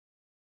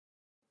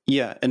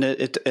 Yeah, and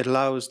it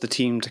allows the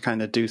team to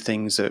kind of do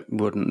things that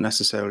wouldn't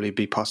necessarily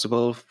be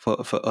possible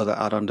for other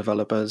add-on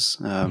developers.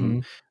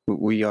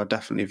 We are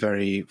definitely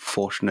very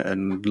fortunate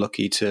and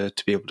lucky to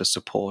be able to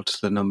support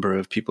the number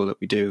of people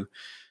that we do.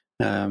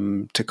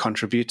 to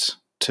contribute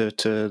to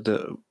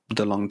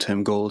the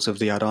long-term goals of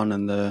the add-on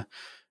and the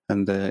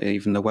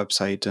even the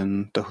website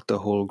and the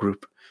whole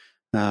group.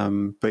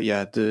 But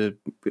yeah,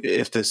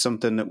 if there's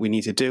something that we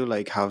need to do,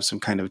 like have some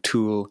kind of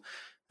tool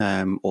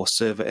or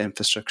server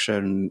infrastructure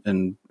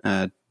and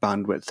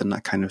bandwidth and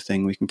that kind of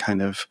thing, we can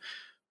kind of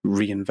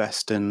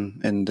reinvest in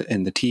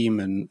the team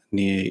and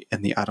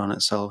in the add-on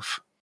itself.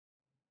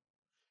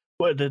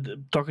 Well,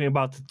 talking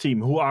about the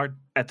team, who are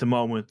at the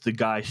moment the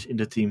guys in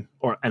the team,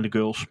 and the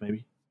girls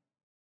maybe?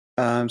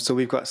 So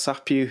we've got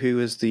Sapyu, who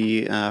is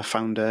the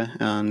founder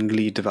and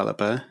lead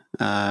developer.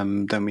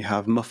 Then we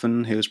have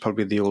Muffin, who is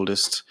probably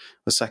the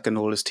second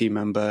oldest team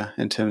member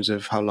in terms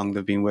of how long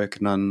they've been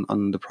working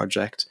on the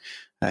project.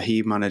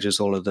 He manages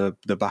all of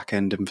the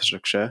back-end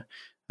infrastructure,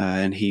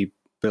 and he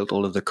built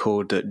all of the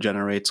code that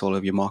generates all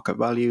of your market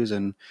values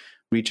and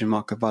region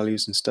market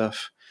values and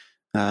stuff.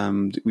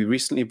 We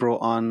recently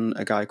brought on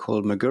a guy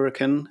called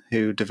Magurikan,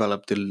 who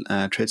developed the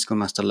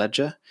TradeSkillMaster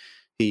ledger.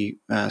 He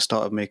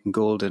started making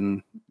gold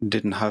and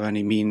didn't have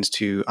any means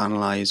to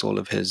analyze all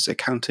of his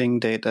accounting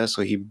data,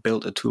 so he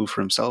built a tool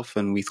for himself,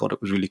 and we thought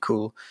it was really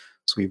cool.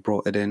 So we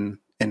brought it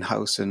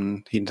in-house,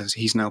 and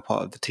he's now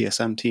part of the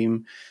TSM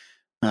team.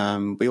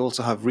 We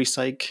also have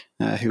Recyc,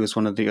 who is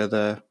one of the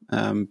other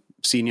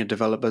senior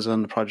developers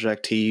on the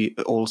project. He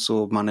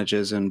also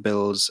manages and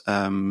builds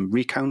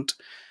Recount,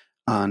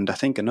 and I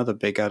think another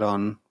big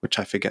add-on, which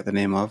I forget the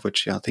name of,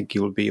 which I think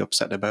you'll be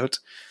upset about.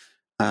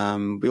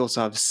 We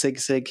also have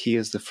Sig. He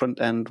is the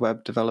front-end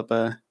web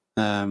developer.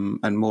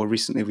 And more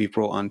recently, we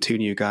brought on two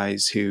new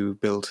guys who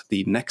built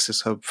the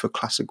Nexus Hub for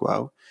Classic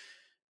WoW.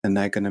 And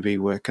they're going to be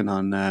working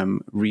on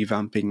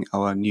revamping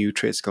our new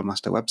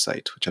TradeSkillMaster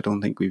website, which I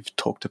don't think we've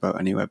talked about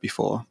anywhere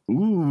before.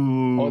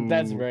 Ooh. Oh,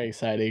 that's very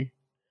exciting.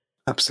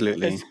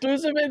 Absolutely.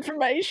 Exclusive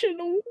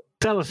information.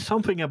 Tell us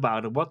something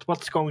about it.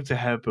 What's going to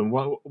happen?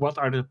 What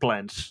are the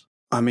plans?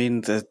 I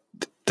mean,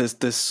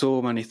 there's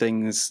so many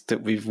things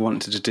that we've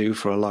wanted to do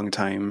for a long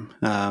time.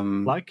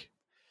 Like?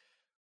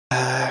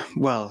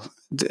 Well,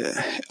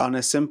 on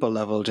a simple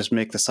level, just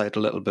make the site a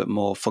little bit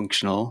more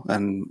functional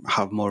and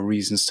have more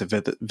reasons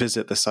to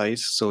visit the site.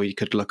 So you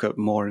could look up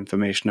more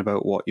information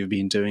about what you've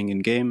been doing in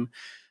game.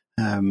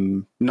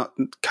 Not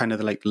kind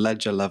of like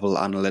ledger level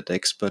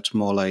analytics, but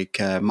more like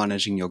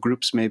managing your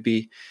groups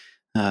maybe.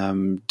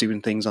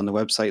 Doing things on the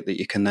website that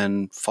you can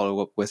then follow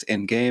up with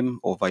in game,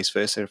 or vice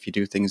versa. If you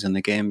do things in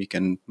the game, you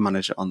can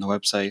manage it on the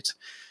website.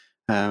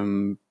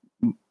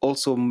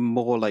 Also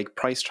more like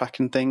price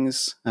tracking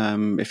things.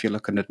 If you're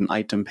looking at an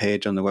item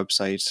page on the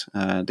website,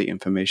 the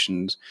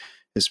information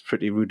is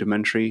pretty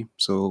rudimentary.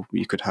 So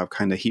you could have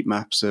kind of heat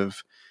maps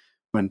of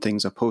when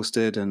things are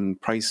posted and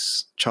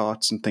price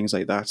charts and things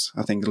like that.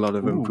 I think a lot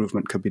of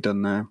improvement could be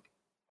done there.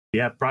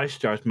 Yeah, price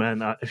charts,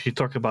 man. If you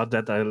talk about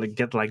that, I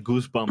get like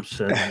goosebumps.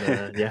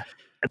 And yeah,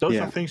 those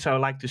are things I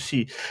would like to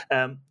see.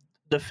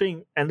 The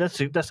thing, and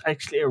that's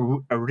actually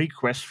a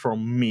request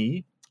from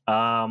me.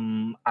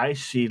 I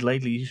see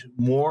lately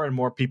more and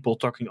more people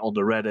talking on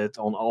the Reddit,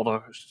 on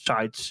other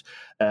sites,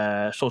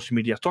 social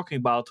media, talking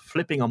about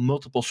flipping on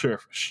multiple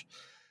servers.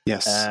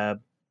 Yes.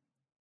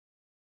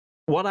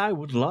 What I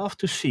would love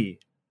to see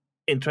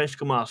in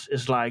TradeSkillMaster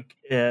is like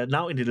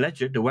now in the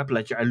ledger, the web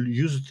ledger, I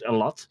use it a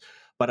lot.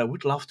 But I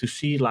would love to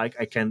see, like,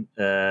 I can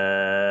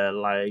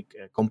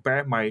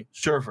compare my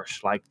servers.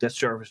 Like, that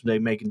server's they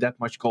making that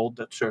much gold,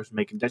 that server's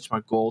making that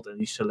much gold, and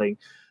he's selling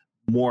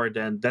more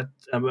than that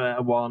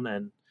one.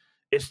 And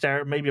is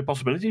there maybe a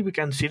possibility we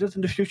can see that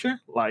in the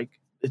future? Like,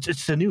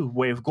 it's a new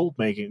way of gold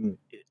making,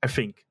 I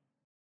think.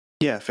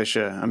 Yeah, for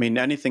sure. I mean,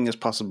 anything is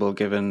possible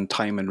given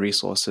time and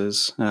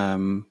resources,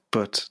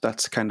 but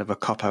that's kind of a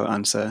cop-out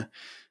answer.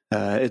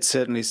 It's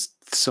certainly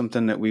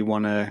something that we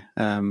want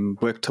to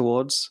work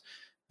towards.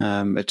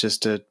 It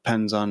just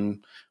depends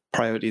on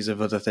priorities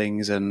of other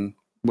things and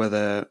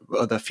whether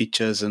other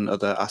features and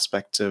other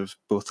aspects of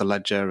both the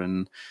ledger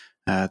and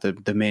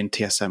the main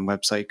TSM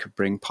website could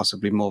bring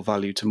possibly more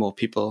value to more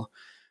people.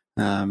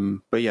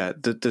 But yeah,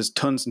 there's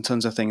tons and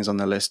tons of things on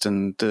the list,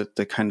 and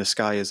the kind of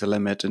sky is the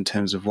limit in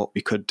terms of what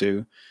we could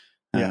do.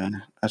 I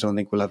don't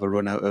think we'll ever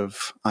run out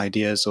of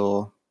ideas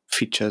or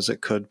features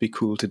that could be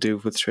cool to do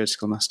with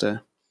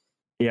TradeSkillMaster.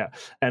 Yeah,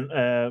 and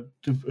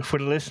for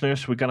the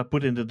listeners, we're going to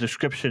put in the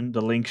description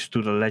the links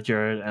to the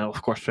ledger and,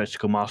 of course,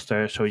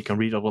 TradeSkillMaster, so you can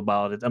read all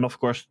about it. And, of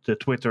course, the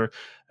Twitter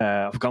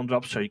of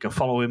Gumdrops, so you can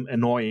follow him,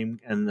 annoy him,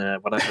 and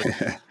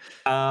whatever.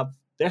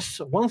 There's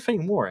one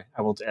thing more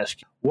I want to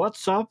ask you.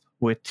 What's up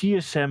with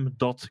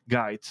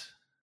tsm.guide?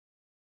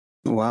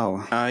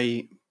 Wow.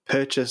 I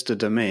purchased a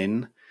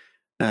domain.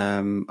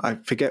 I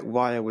forget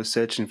why I was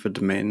searching for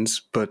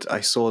domains, but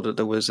I saw that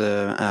there was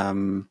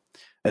a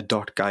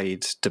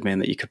 .guide domain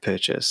that you could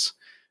purchase.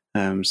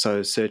 So I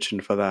was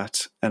searching for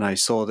that, and I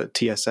saw that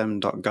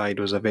tsm.guide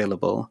was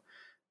available.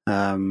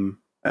 And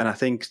I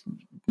think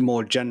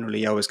more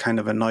generally, I was kind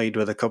of annoyed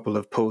with a couple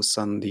of posts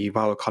on the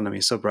WoW Economy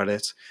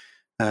subreddit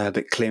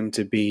that claimed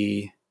to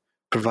be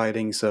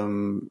providing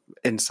some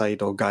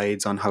insight or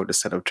guides on how to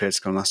set up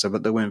TradeSkillMaster,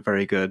 but they weren't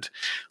very good,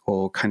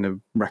 or kind of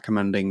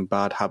recommending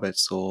bad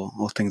habits or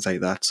things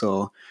like that.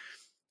 So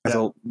I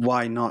thought,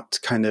 why not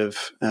kind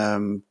of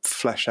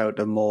flesh out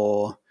a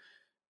more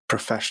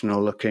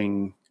professional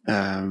looking,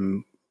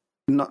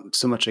 not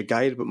so much a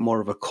guide, but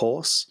more of a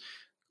course,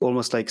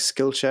 almost like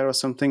Skillshare or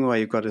something, where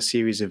you've got a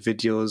series of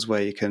videos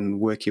where you can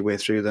work your way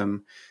through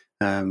them.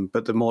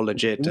 But they're more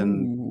legit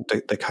and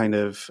they're kind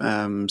of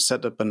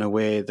set up in a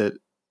way that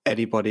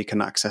anybody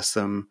can access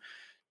them.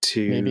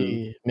 To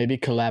maybe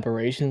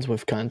collaborations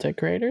with content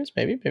creators,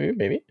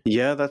 maybe.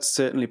 Yeah, that's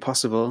certainly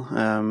possible.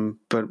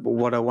 But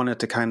what I wanted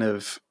to kind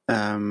of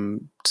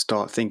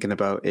start thinking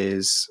about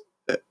is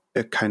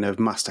a kind of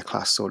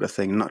masterclass sort of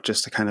thing, not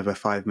just a kind of a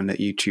 5-minute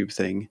YouTube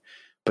thing,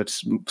 but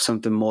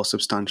something more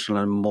substantial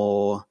and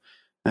more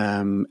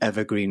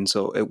evergreen,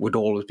 so it would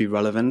always be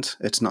relevant.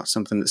 It's not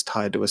something that's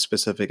tied to a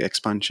specific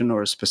expansion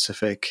or a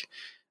specific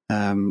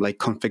like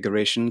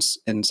configurations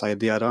inside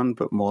the add-on,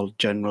 but more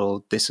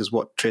general. This is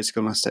what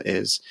TradeSkillMaster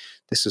is.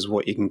 This is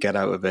what you can get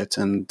out of it,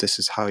 and this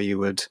is how you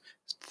would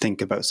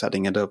think about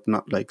setting it up.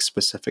 Not like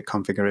specific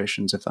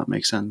configurations, if that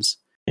makes sense.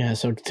 Yeah.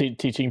 So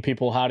teaching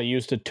people how to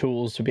use the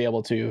tools to be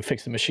able to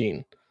fix the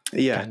machine.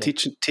 Yeah,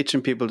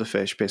 teaching people to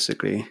fish,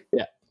 basically.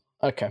 Yeah.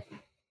 Okay.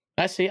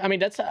 I see. I mean,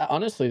 that's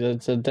honestly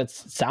that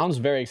sounds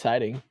very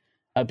exciting.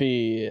 I'd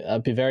be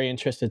very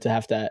interested to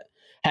have that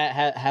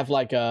have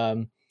like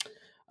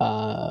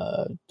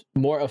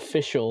more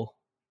official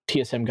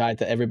TSM guide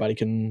that everybody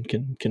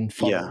can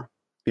follow.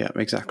 Yeah,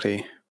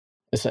 exactly.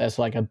 It's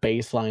like a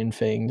baseline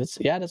thing. That's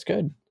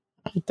good.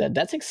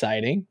 That's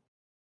exciting.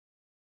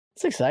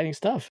 It's exciting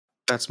stuff.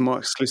 That's more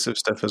exclusive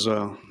stuff as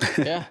well.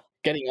 Yeah,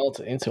 getting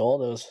into all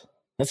those.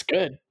 That's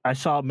good. I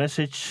saw a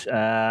message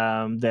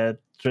that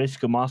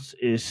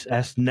TradeSkillMaster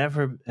has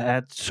never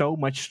had so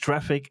much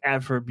traffic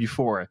ever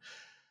before.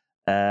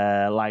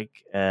 Like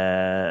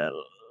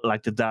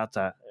the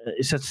data.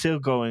 Is that still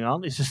going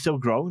on? Is it still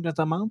growing, that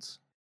amount?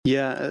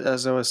 Yeah,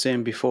 as I was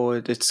saying before,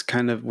 it's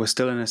kind of, we're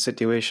still in a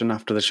situation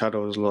after the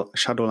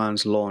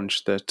Shadowlands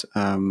launch that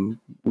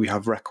we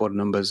have record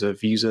numbers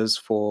of users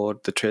for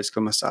the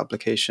TradeSkillMaster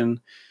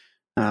application.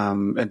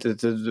 And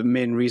the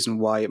main reason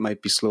why it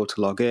might be slow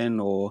to log in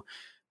or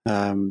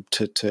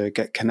to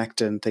get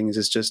connected and things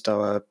is just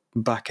our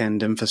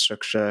back-end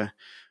infrastructure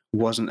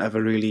wasn't ever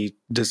really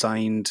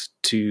designed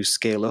to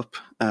scale up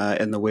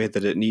in the way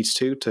that it needs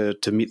to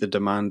meet the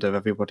demand of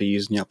everybody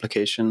using the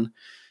application.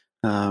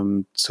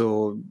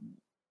 So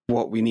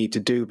what we need to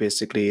do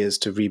basically is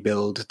to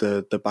rebuild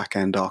the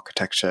back-end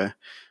architecture,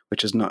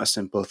 which is not a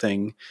simple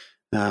thing.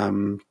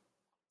 And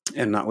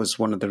that was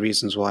one of the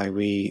reasons why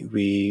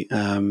we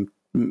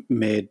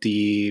made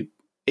the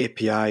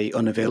API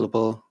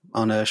unavailable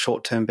on a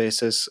short-term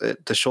basis.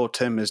 The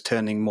short-term is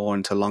turning more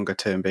into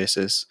longer-term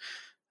basis.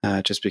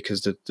 Just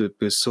because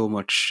there's so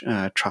much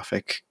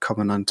traffic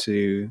coming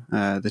onto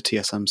the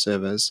TSM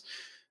servers.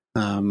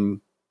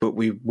 But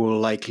we will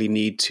likely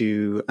need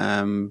to,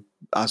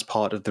 as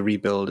part of the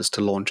rebuild, is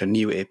to launch a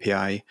new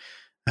API,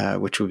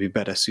 which will be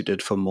better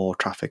suited for more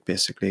traffic,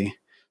 basically.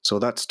 So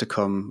that's to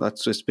come.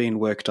 That's just being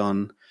worked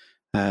on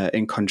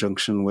in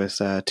conjunction with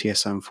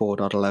TSM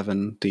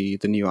 4.11,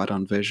 the new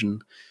add-on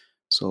version.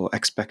 So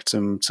expect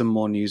some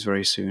more news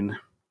very soon.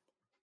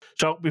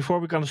 So before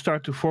we're going to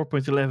start to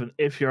 4.11,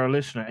 if you're a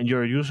listener and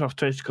you're a user of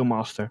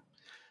TradeSkillMaster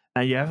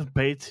and you haven't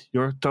paid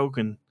your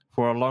token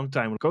for a long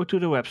time, go to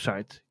the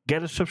website,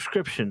 get a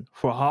subscription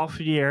for half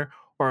a year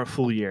or a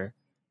full year.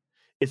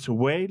 It's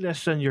way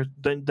less than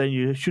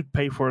you should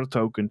pay for a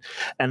token.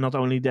 And not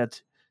only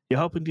that, you're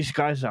helping these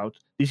guys out.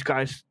 These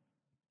guys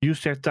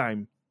use their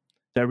time,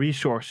 their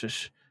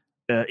resources,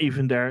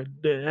 even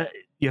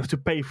you have to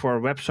pay for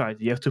a website,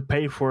 you have to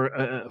pay for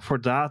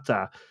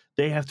data,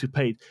 they have to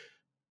pay.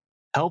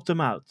 Help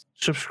them out.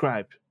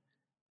 Subscribe.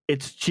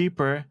 It's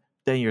cheaper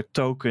than your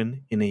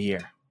token in a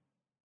year.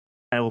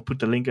 And we'll put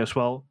the link as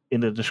well in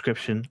the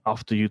description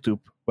of the YouTube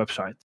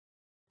website.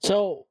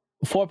 So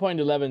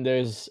 4.11,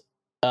 there's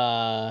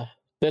a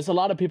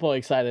lot of people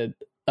excited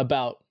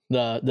about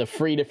the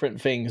 3 different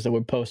things that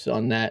were posted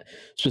on that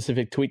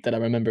specific tweet that I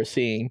remember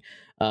seeing.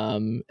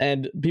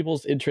 And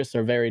people's interests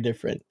are very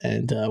different.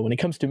 And when it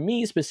comes to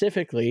me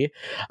specifically,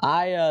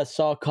 I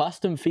saw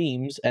custom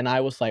themes and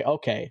I was like,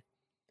 okay,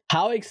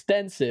 how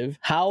extensive,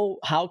 how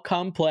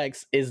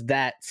complex is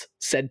that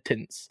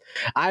sentence?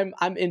 I'm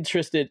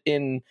interested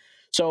in.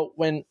 So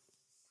when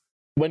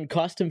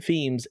custom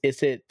themes,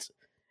 is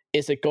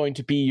it going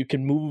to be you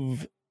can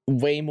move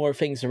way more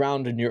things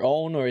around on your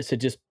own, or is it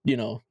just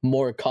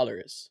more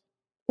colors,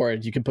 or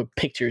you can put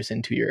pictures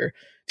into your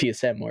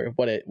TSM, or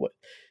what? Do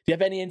you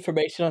have any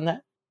information on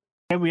that?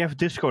 And we have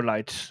disco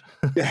lights.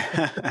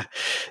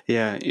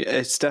 Yeah,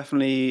 it's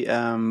definitely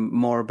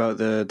more about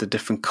the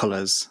different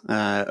colors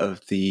of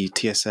the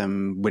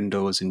TSM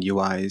windows and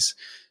UIs.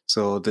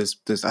 So there's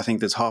I think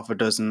there's half a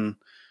dozen,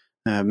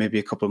 maybe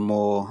a couple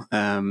more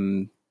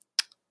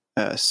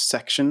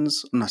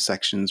sections, not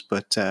sections,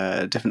 but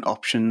different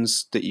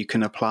options that you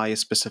can apply a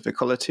specific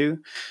color to.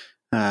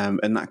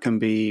 and that can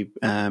be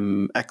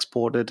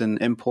exported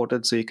and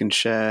imported, so you can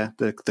share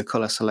the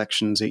color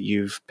selections that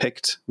you've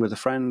picked with a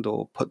friend,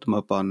 or put them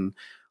up on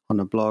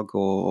a blog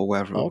or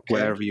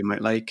wherever you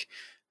might like.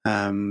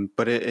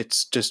 But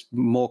it's just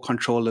more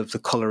control of the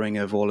coloring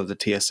of all of the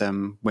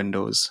TSM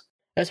windows.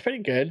 That's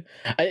pretty good.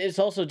 It's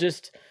also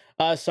just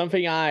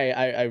something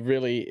I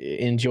really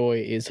enjoy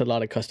is a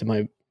lot of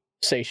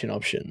customization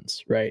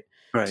options, right?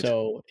 Right.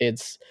 So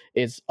it's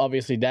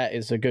obviously that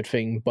is a good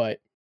thing, but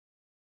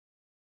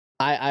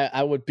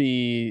I would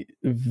be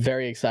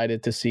very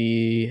excited to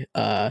see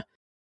to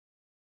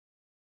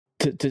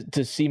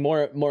see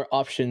more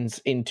options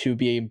into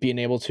being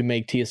able to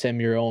make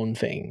TSM your own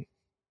thing,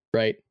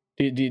 right?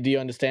 Do you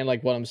understand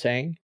like what I'm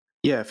saying?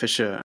 Yeah, for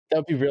sure. That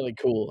would be really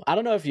cool. I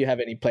don't know if you have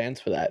any plans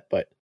for that,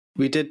 but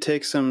we did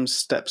take some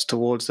steps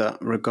towards that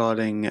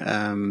regarding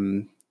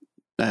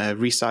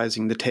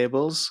resizing the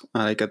tables,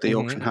 like at the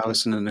auction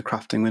house and in the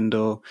crafting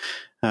window.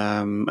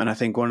 And I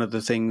think one of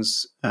the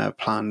things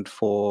planned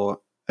for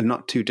a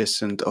not too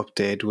distant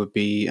update would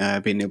be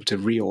being able to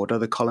reorder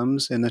the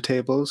columns in the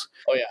tables.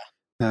 Oh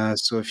yeah.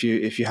 So if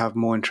you have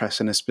more interest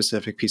in a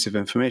specific piece of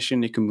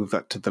information, you can move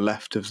that to the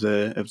left of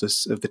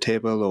the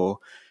table, or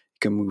you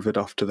can move it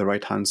off to the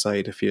right hand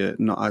side if you're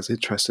not as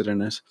interested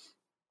in it.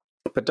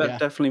 But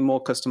definitely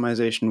more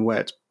customization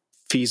where it's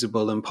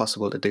feasible and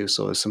possible to do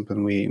so is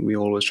something we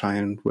always try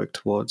and work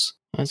towards.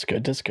 That's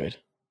good.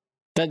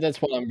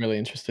 That's what I'm really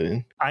interested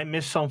in. I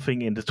missed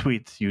something in the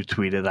tweet you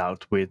tweeted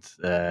out with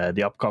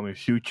the upcoming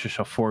futures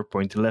of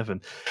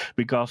 4.11,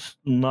 because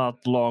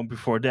not long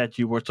before that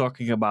you were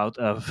talking about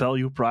a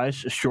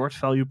short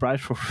value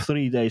price for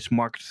 3 days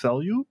market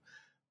value.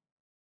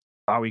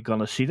 Are we going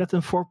to see that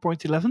in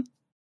 4.11?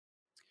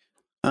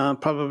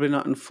 Probably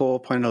not in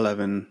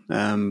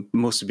 4.11,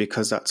 mostly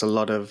because that's a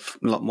lot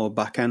more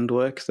back-end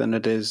work than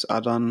it is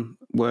add-on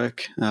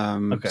work.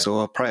 So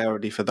our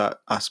priority for that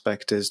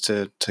aspect is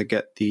to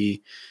get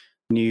the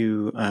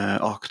new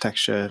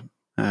architecture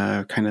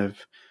kind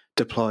of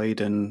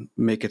deployed and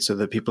make it so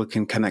that people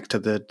can connect to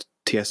the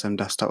TSM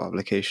desktop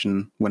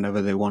application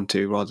whenever they want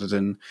to, rather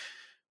than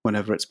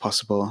whenever it's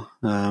possible.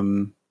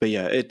 But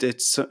yeah,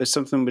 it's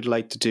something we'd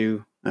like to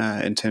do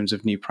in terms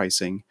of new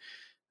pricing.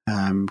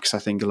 Because I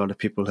think a lot of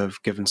people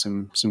have given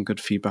some good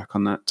feedback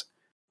on that.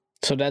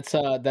 So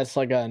that's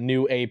like a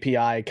new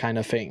API kind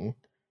of thing.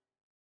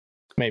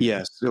 Maybe.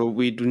 Yeah, so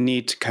we'd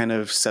need to kind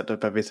of set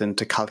up everything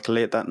to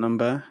calculate that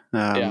number,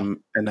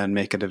 and then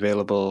make it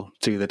available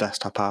through the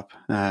desktop app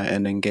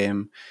and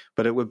in-game.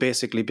 But it would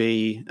basically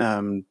be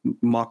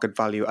market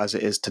value as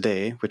it is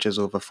today, which is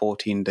over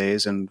 14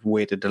 days and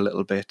weighted a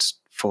little bit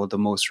for the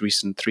most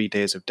recent 3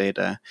 days of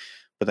data,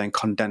 but then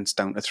condensed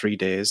down to 3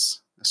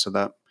 days, so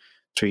that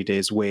 3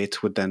 days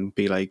wait would then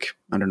be like,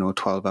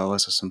 12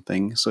 hours or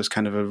something. So it's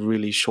kind of a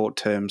really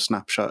short-term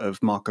snapshot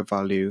of market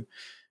value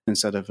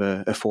instead of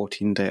a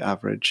 14-day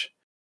average.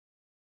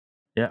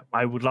 Yeah,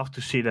 I would love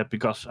to see that,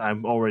 because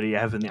I'm already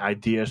having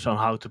ideas on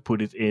how to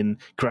put it in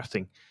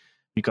crafting,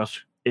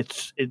 because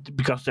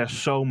because there's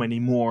so many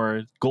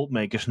more gold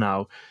makers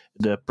now.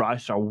 The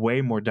prices are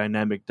way more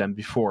dynamic than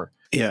before.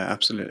 Yeah,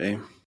 absolutely.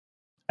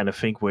 And I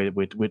think with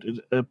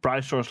a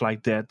price source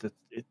like that,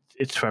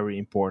 it's very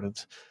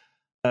important.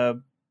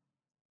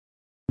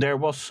 There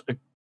was a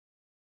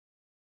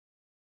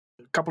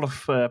couple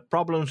of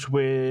problems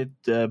with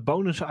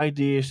bonus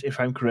IDs, if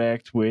I'm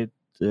correct, with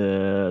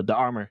the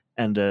armor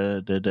and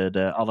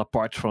the other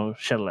parts from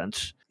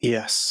Shadowlands.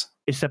 Yes.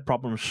 Is that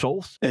problem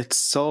solved? It's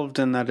solved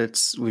in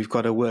that we've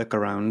got a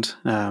workaround.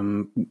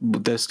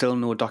 There's still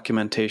no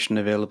documentation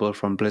available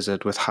from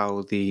Blizzard with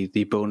how the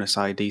bonus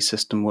ID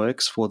system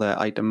works for their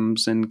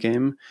items in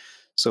game.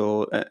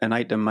 So an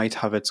item might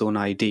have its own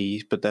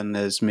ID, but then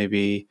there's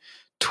maybe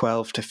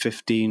 12 to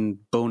 15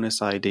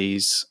 bonus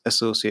IDs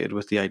associated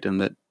with the item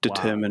that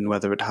determine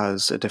whether it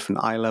has a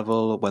different eye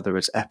level, whether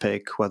it's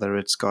epic, whether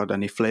it's got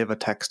any flavor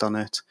text on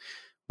it,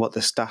 what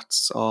the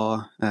stats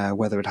are,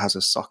 whether it has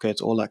a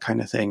socket, all that kind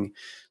of thing.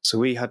 So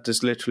we had to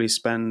literally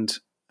spend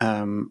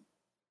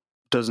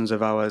dozens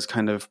of hours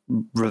kind of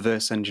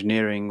reverse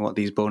engineering what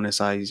these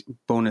bonus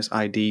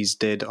IDs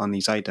did on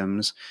these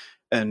items,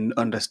 and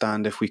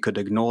understand if we could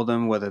ignore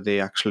them, whether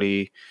they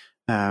actually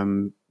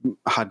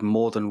had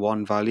more than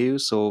one value.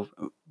 So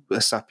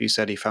Sapu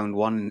said he found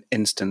one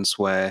instance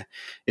where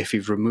if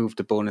you've removed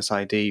the bonus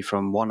ID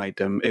from one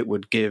item, it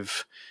would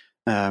give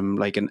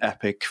like an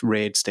epic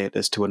raid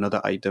status to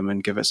another item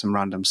and give it some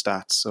random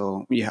stats.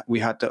 So we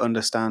had to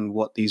understand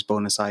what these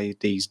bonus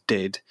IDs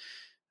did,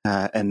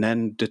 and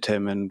then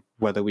determine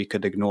whether we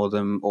could ignore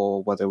them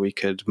or whether we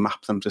could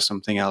map them to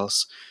something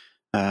else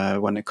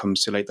when it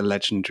comes to like the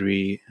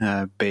legendary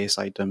base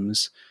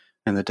items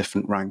and the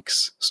different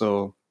ranks.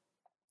 So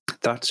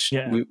that's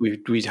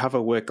we have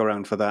a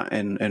workaround for that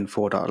in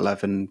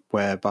 4.11,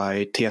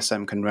 whereby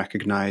TSM can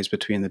recognize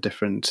between the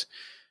different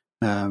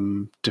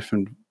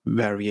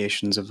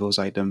variations of those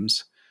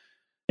items.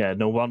 Yeah,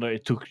 no wonder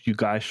it took you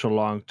guys so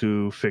long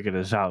to figure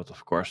this out,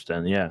 of course,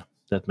 then. Yeah,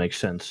 that makes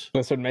sense.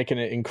 That's what making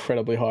it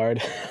incredibly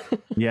hard.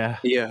 Yeah.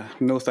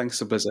 No thanks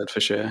to Blizzard, for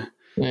sure.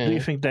 Yeah. Do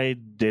you think they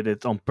did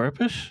it on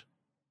purpose?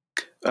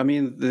 I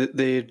mean,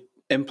 they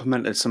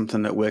implemented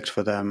something that worked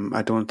for them.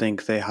 I don't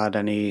think they had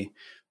any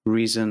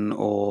reason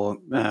or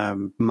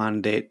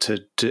mandate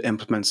to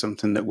implement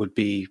something that would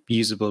be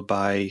usable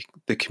by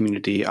the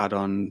community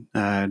add-on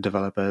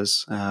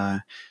developers.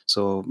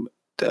 So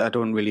I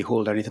don't really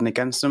hold anything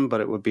against them,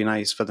 but it would be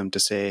nice for them to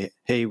say,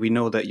 hey, we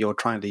know that you're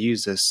trying to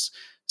use this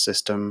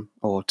system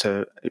or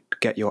to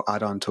get your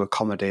add-on to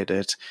accommodate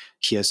it.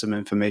 Here's some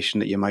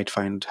information that you might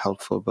find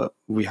helpful, but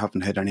we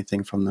haven't heard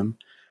anything from them.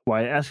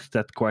 Why I ask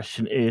that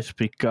question is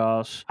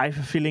because I have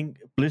a feeling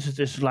Blizzard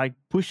is like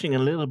pushing a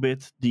little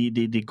bit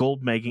the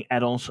gold making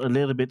add-ons a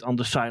little bit on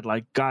the side.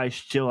 Like, guys,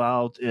 chill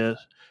out.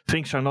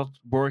 Things are not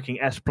working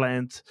as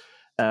planned.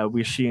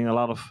 We're seeing a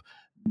lot of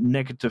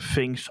negative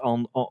things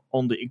on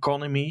the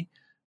economy.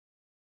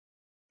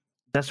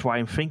 That's why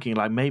I'm thinking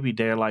like maybe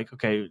they're like,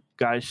 okay,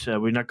 guys,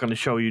 we're not going to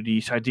show you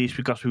these ideas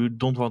because we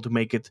don't want to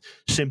make it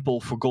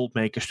simple for gold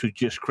makers to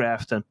just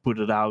craft and put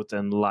it out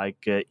and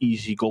like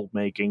easy gold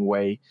making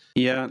way.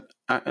 Yeah,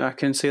 I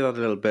can see that a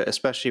little bit,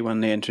 especially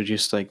when they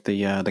introduced like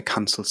the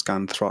cancel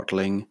scan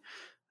throttling.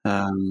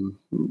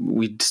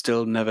 We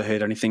still never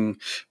heard anything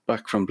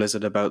back from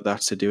Blizzard about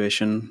that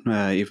situation,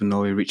 even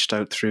though we reached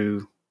out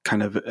through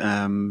kind of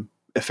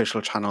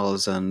official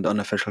channels and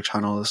unofficial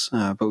channels,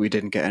 but we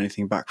didn't get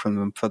anything back from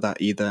them for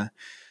that either.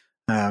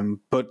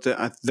 But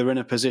they're in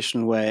a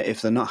position where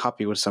if they're not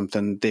happy with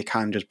something, they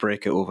can just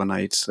break it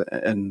overnight.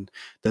 And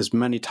there's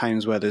many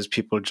times where there's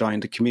people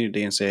join the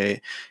community and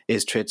say,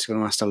 is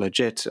TradeSkillMaster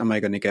legit? Am I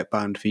going to get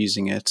banned for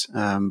using it?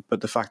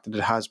 But the fact that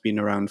it has been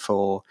around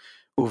for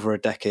over a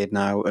decade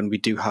now, and we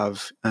do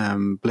have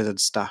Blizzard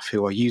staff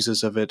who are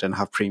users of it and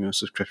have premium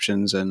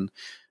subscriptions, and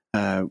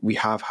we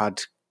have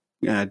had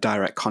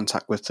direct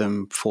contact with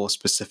them for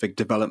specific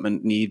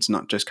development needs,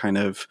 not just kind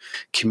of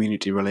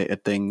community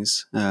related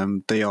things.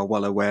 They are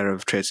well aware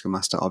of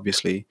TradeSkillMaster,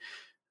 obviously.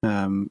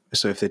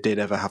 So if they did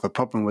ever have a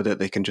problem with it,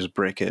 they can just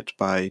break it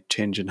by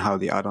changing how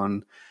the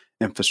add-on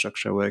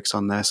infrastructure works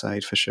on their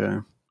side for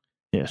sure.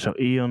 Yeah, so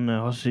Ian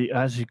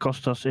Hazy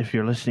Kostas, if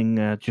you're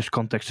listening, just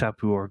contact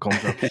Sapu or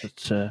Gumdrops.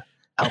 It's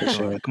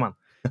helpful. Come on.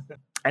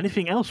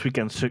 Anything else we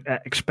can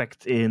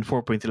expect in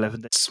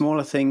 4.11?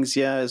 Smaller things,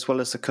 yeah, as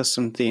well as the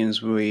custom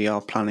themes, we are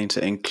planning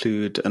to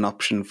include an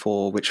option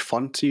for which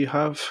font you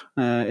have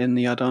in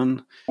the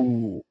add-on.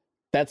 Ooh,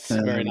 that's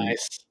very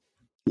nice.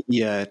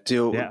 Yeah,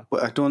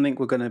 I don't think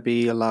we're going to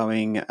be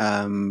allowing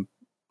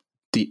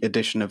the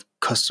addition of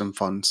custom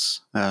fonts,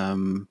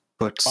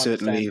 but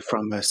certainly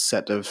from a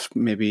set of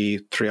maybe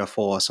 3 or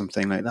 4 or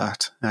something like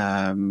that,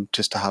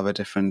 just to have a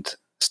different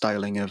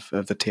styling of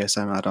the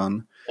TSM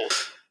add-on. Yeah.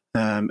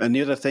 And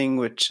the other thing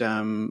which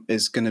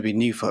is going to be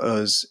new for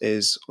us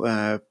is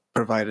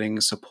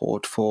providing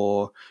support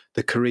for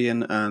the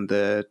Korean and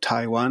the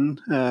Taiwan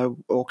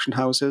auction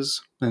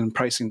houses and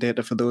pricing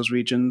data for those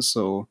regions.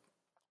 So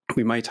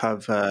we might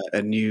have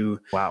a new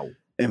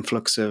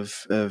influx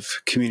of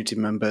community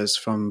members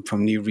from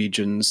new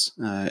regions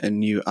and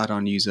new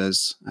add-on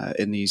users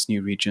in these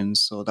new regions.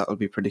 So that will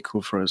be pretty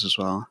cool for us as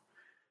well.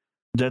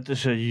 That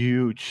is a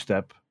huge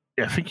step.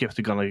 I think you have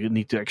to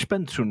need to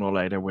expand sooner or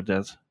later with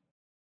that.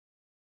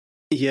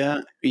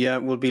 Yeah,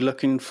 we'll be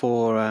looking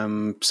for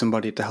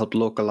somebody to help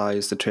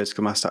localize the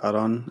TradeSkillMaster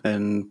add-on,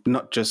 and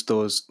not just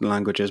those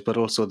languages, but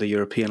also the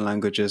European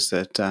languages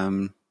that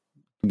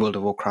World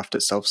of Warcraft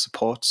itself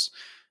supports.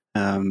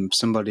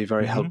 Somebody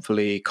very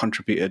helpfully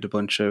contributed a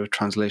bunch of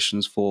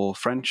translations for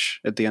French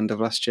at the end of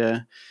last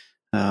year,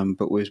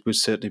 but we'd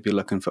certainly be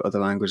looking for other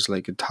languages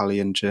like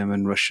Italian,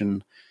 German,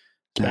 Russian.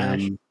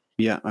 Spanish.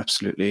 Yeah,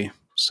 absolutely.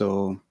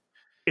 So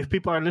if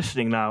people are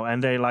listening now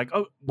and they're like,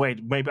 oh,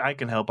 wait, maybe I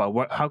can help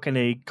out, how can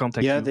they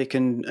contact you? Yeah, they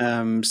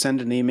can send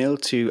an email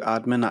to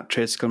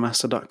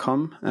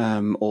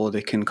admin@tradeskillmaster.com, or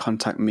they can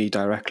contact me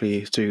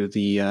directly through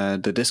the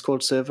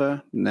Discord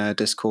server,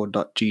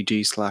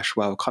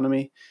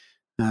 discord.gg/WoWeconomy.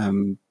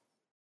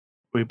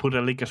 We put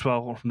a link as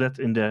well from that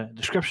in the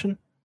description.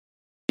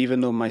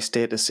 Even though my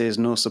status says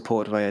no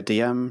support via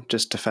DM,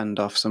 just to fend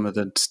off some of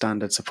the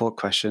standard support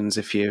questions,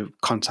 if you're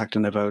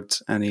contacting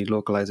about any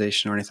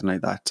localization or anything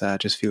like that,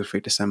 just feel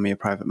free to send me a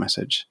private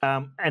message.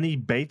 Any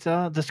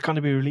beta that's going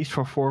to be released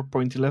for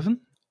 4.11?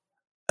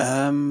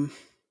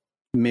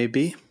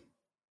 Maybe.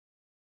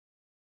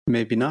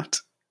 Maybe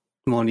not.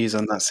 More news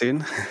on that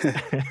soon.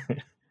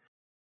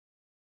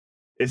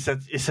 Is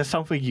that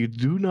something you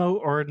do know,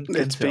 or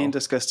it's being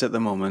discussed at the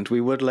moment?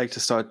 We would like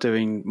to start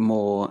doing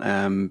more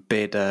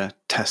beta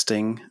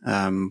testing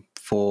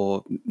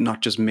for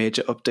not just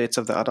major updates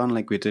of the add-on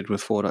like we did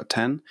with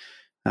 4.10,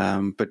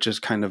 but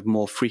just kind of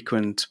more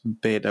frequent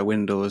beta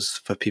windows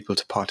for people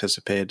to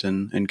participate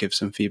and give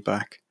some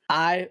feedback.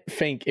 I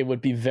think it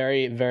would be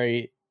very,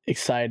 very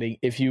exciting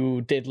if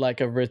you did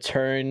like a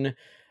return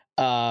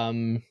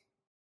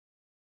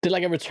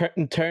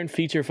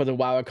feature for the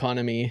WoW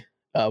economy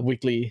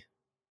weekly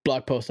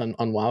blog post on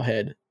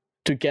Wowhead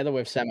together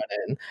with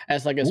Samadin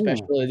as like a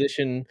special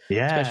edition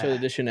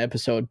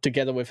episode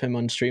together with him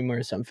on stream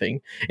or something.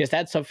 Is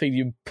that something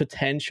you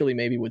potentially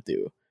maybe would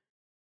do?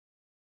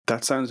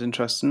 That sounds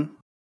interesting.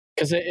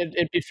 Because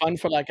it'd be fun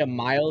for like a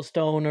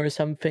milestone or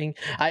something.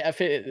 I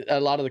feel a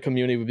lot of the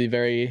community would be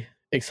very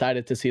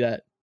excited to see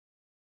that.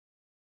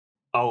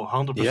 Oh,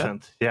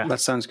 100%. Yeah.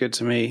 That sounds good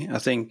to me. I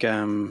think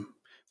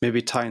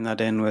maybe tying that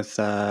in with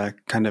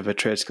kind of a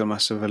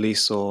TradeSkillMaster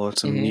release or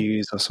some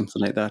news or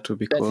something like that would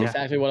be cool. That's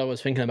exactly what I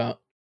was thinking about.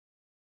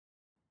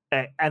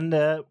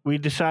 And we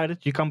decided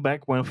you come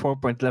back when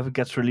 4.11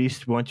 gets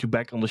released. We want you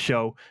back on the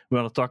show. We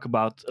want to talk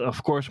about,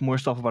 of course, more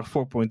stuff about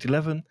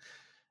 4.11.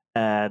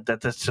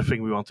 That's the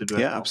thing we want to do.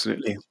 Yeah,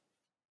 absolutely.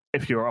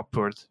 If you're up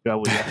for it,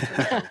 well, we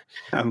have to.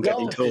 I'm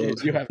getting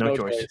told. You have no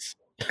choice.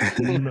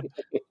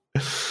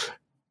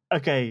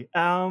 Okay,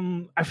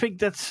 I think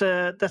that's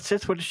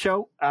it for the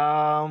show.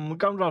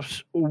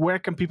 Gumdrops, where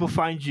can people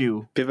find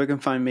you? People can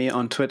find me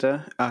on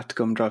Twitter at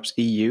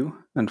GumdropsEU.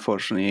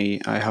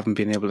 Unfortunately, I haven't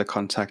been able to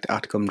contact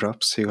at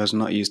Gumdrops, who has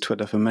not used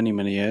Twitter for many,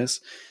 many years.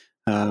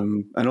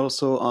 And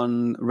also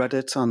on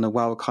Reddit, on the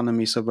WoW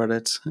Economy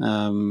subreddit,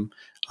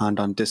 and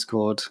on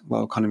Discord,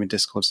 WoW Economy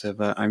Discord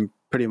server. I'm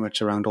pretty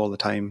much around all the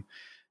time.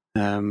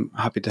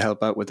 Happy to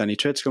help out with any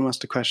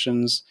TradeSkillMaster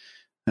questions.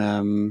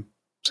 So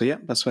yeah,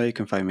 that's where you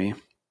can find me.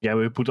 Yeah,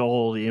 we put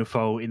all the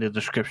info in the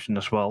description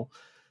as well.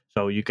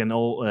 So you can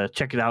all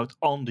check it out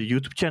on the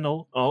YouTube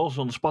channel,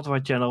 also on the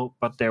Spotify channel,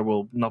 but there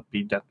will not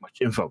be that much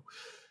info.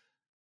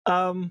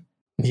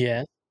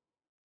 Yeah.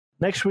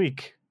 Next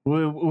week,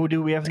 who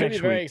do we have next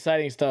week? Very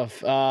exciting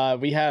stuff.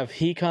 We have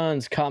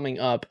Hecons coming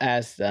up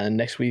as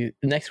next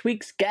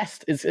week's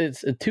guest.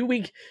 It's a two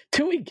week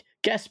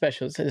guest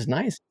special. It's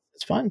nice.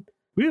 It's fun.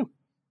 Woo.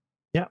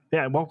 Yeah.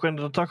 What we're going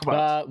to talk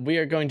about? We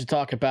are going to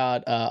talk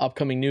about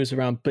upcoming news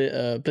around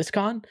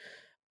BlizzCon,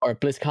 or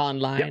BlizzCon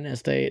line,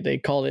 as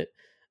they call it.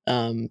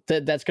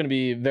 That's going to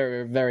be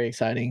very, very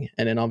exciting.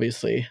 And then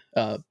obviously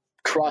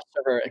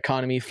cross-server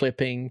economy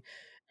flipping,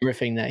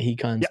 everything that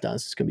Hecons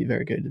does. It's going to be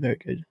very good, very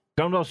good.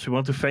 Gumdrops, we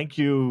want to thank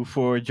you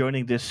for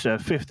joining this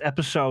fifth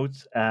episode.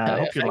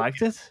 I hope you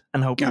liked it,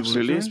 and hope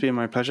absolutely. You it's been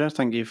my pleasure.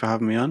 Thank you for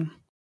having me on.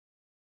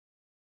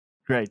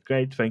 Great,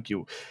 thank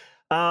you.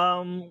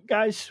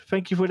 Guys,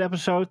 thank you for the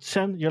episode.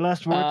 Sen, your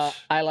last words?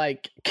 I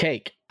like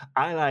cake.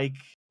 I like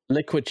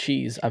liquid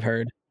cheese, I've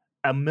heard.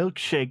 A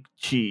milkshake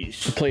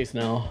cheese. Please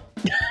no.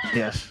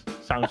 Yes,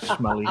 sounds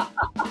smelly.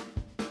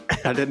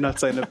 I did not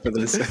sign up for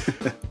this.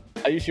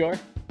 Are you sure?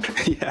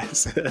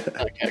 Yes.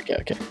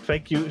 Okay.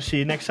 Thank you. See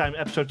you next time,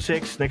 episode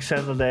 6, next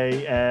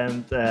Saturday.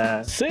 And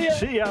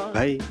see ya.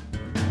 Bye.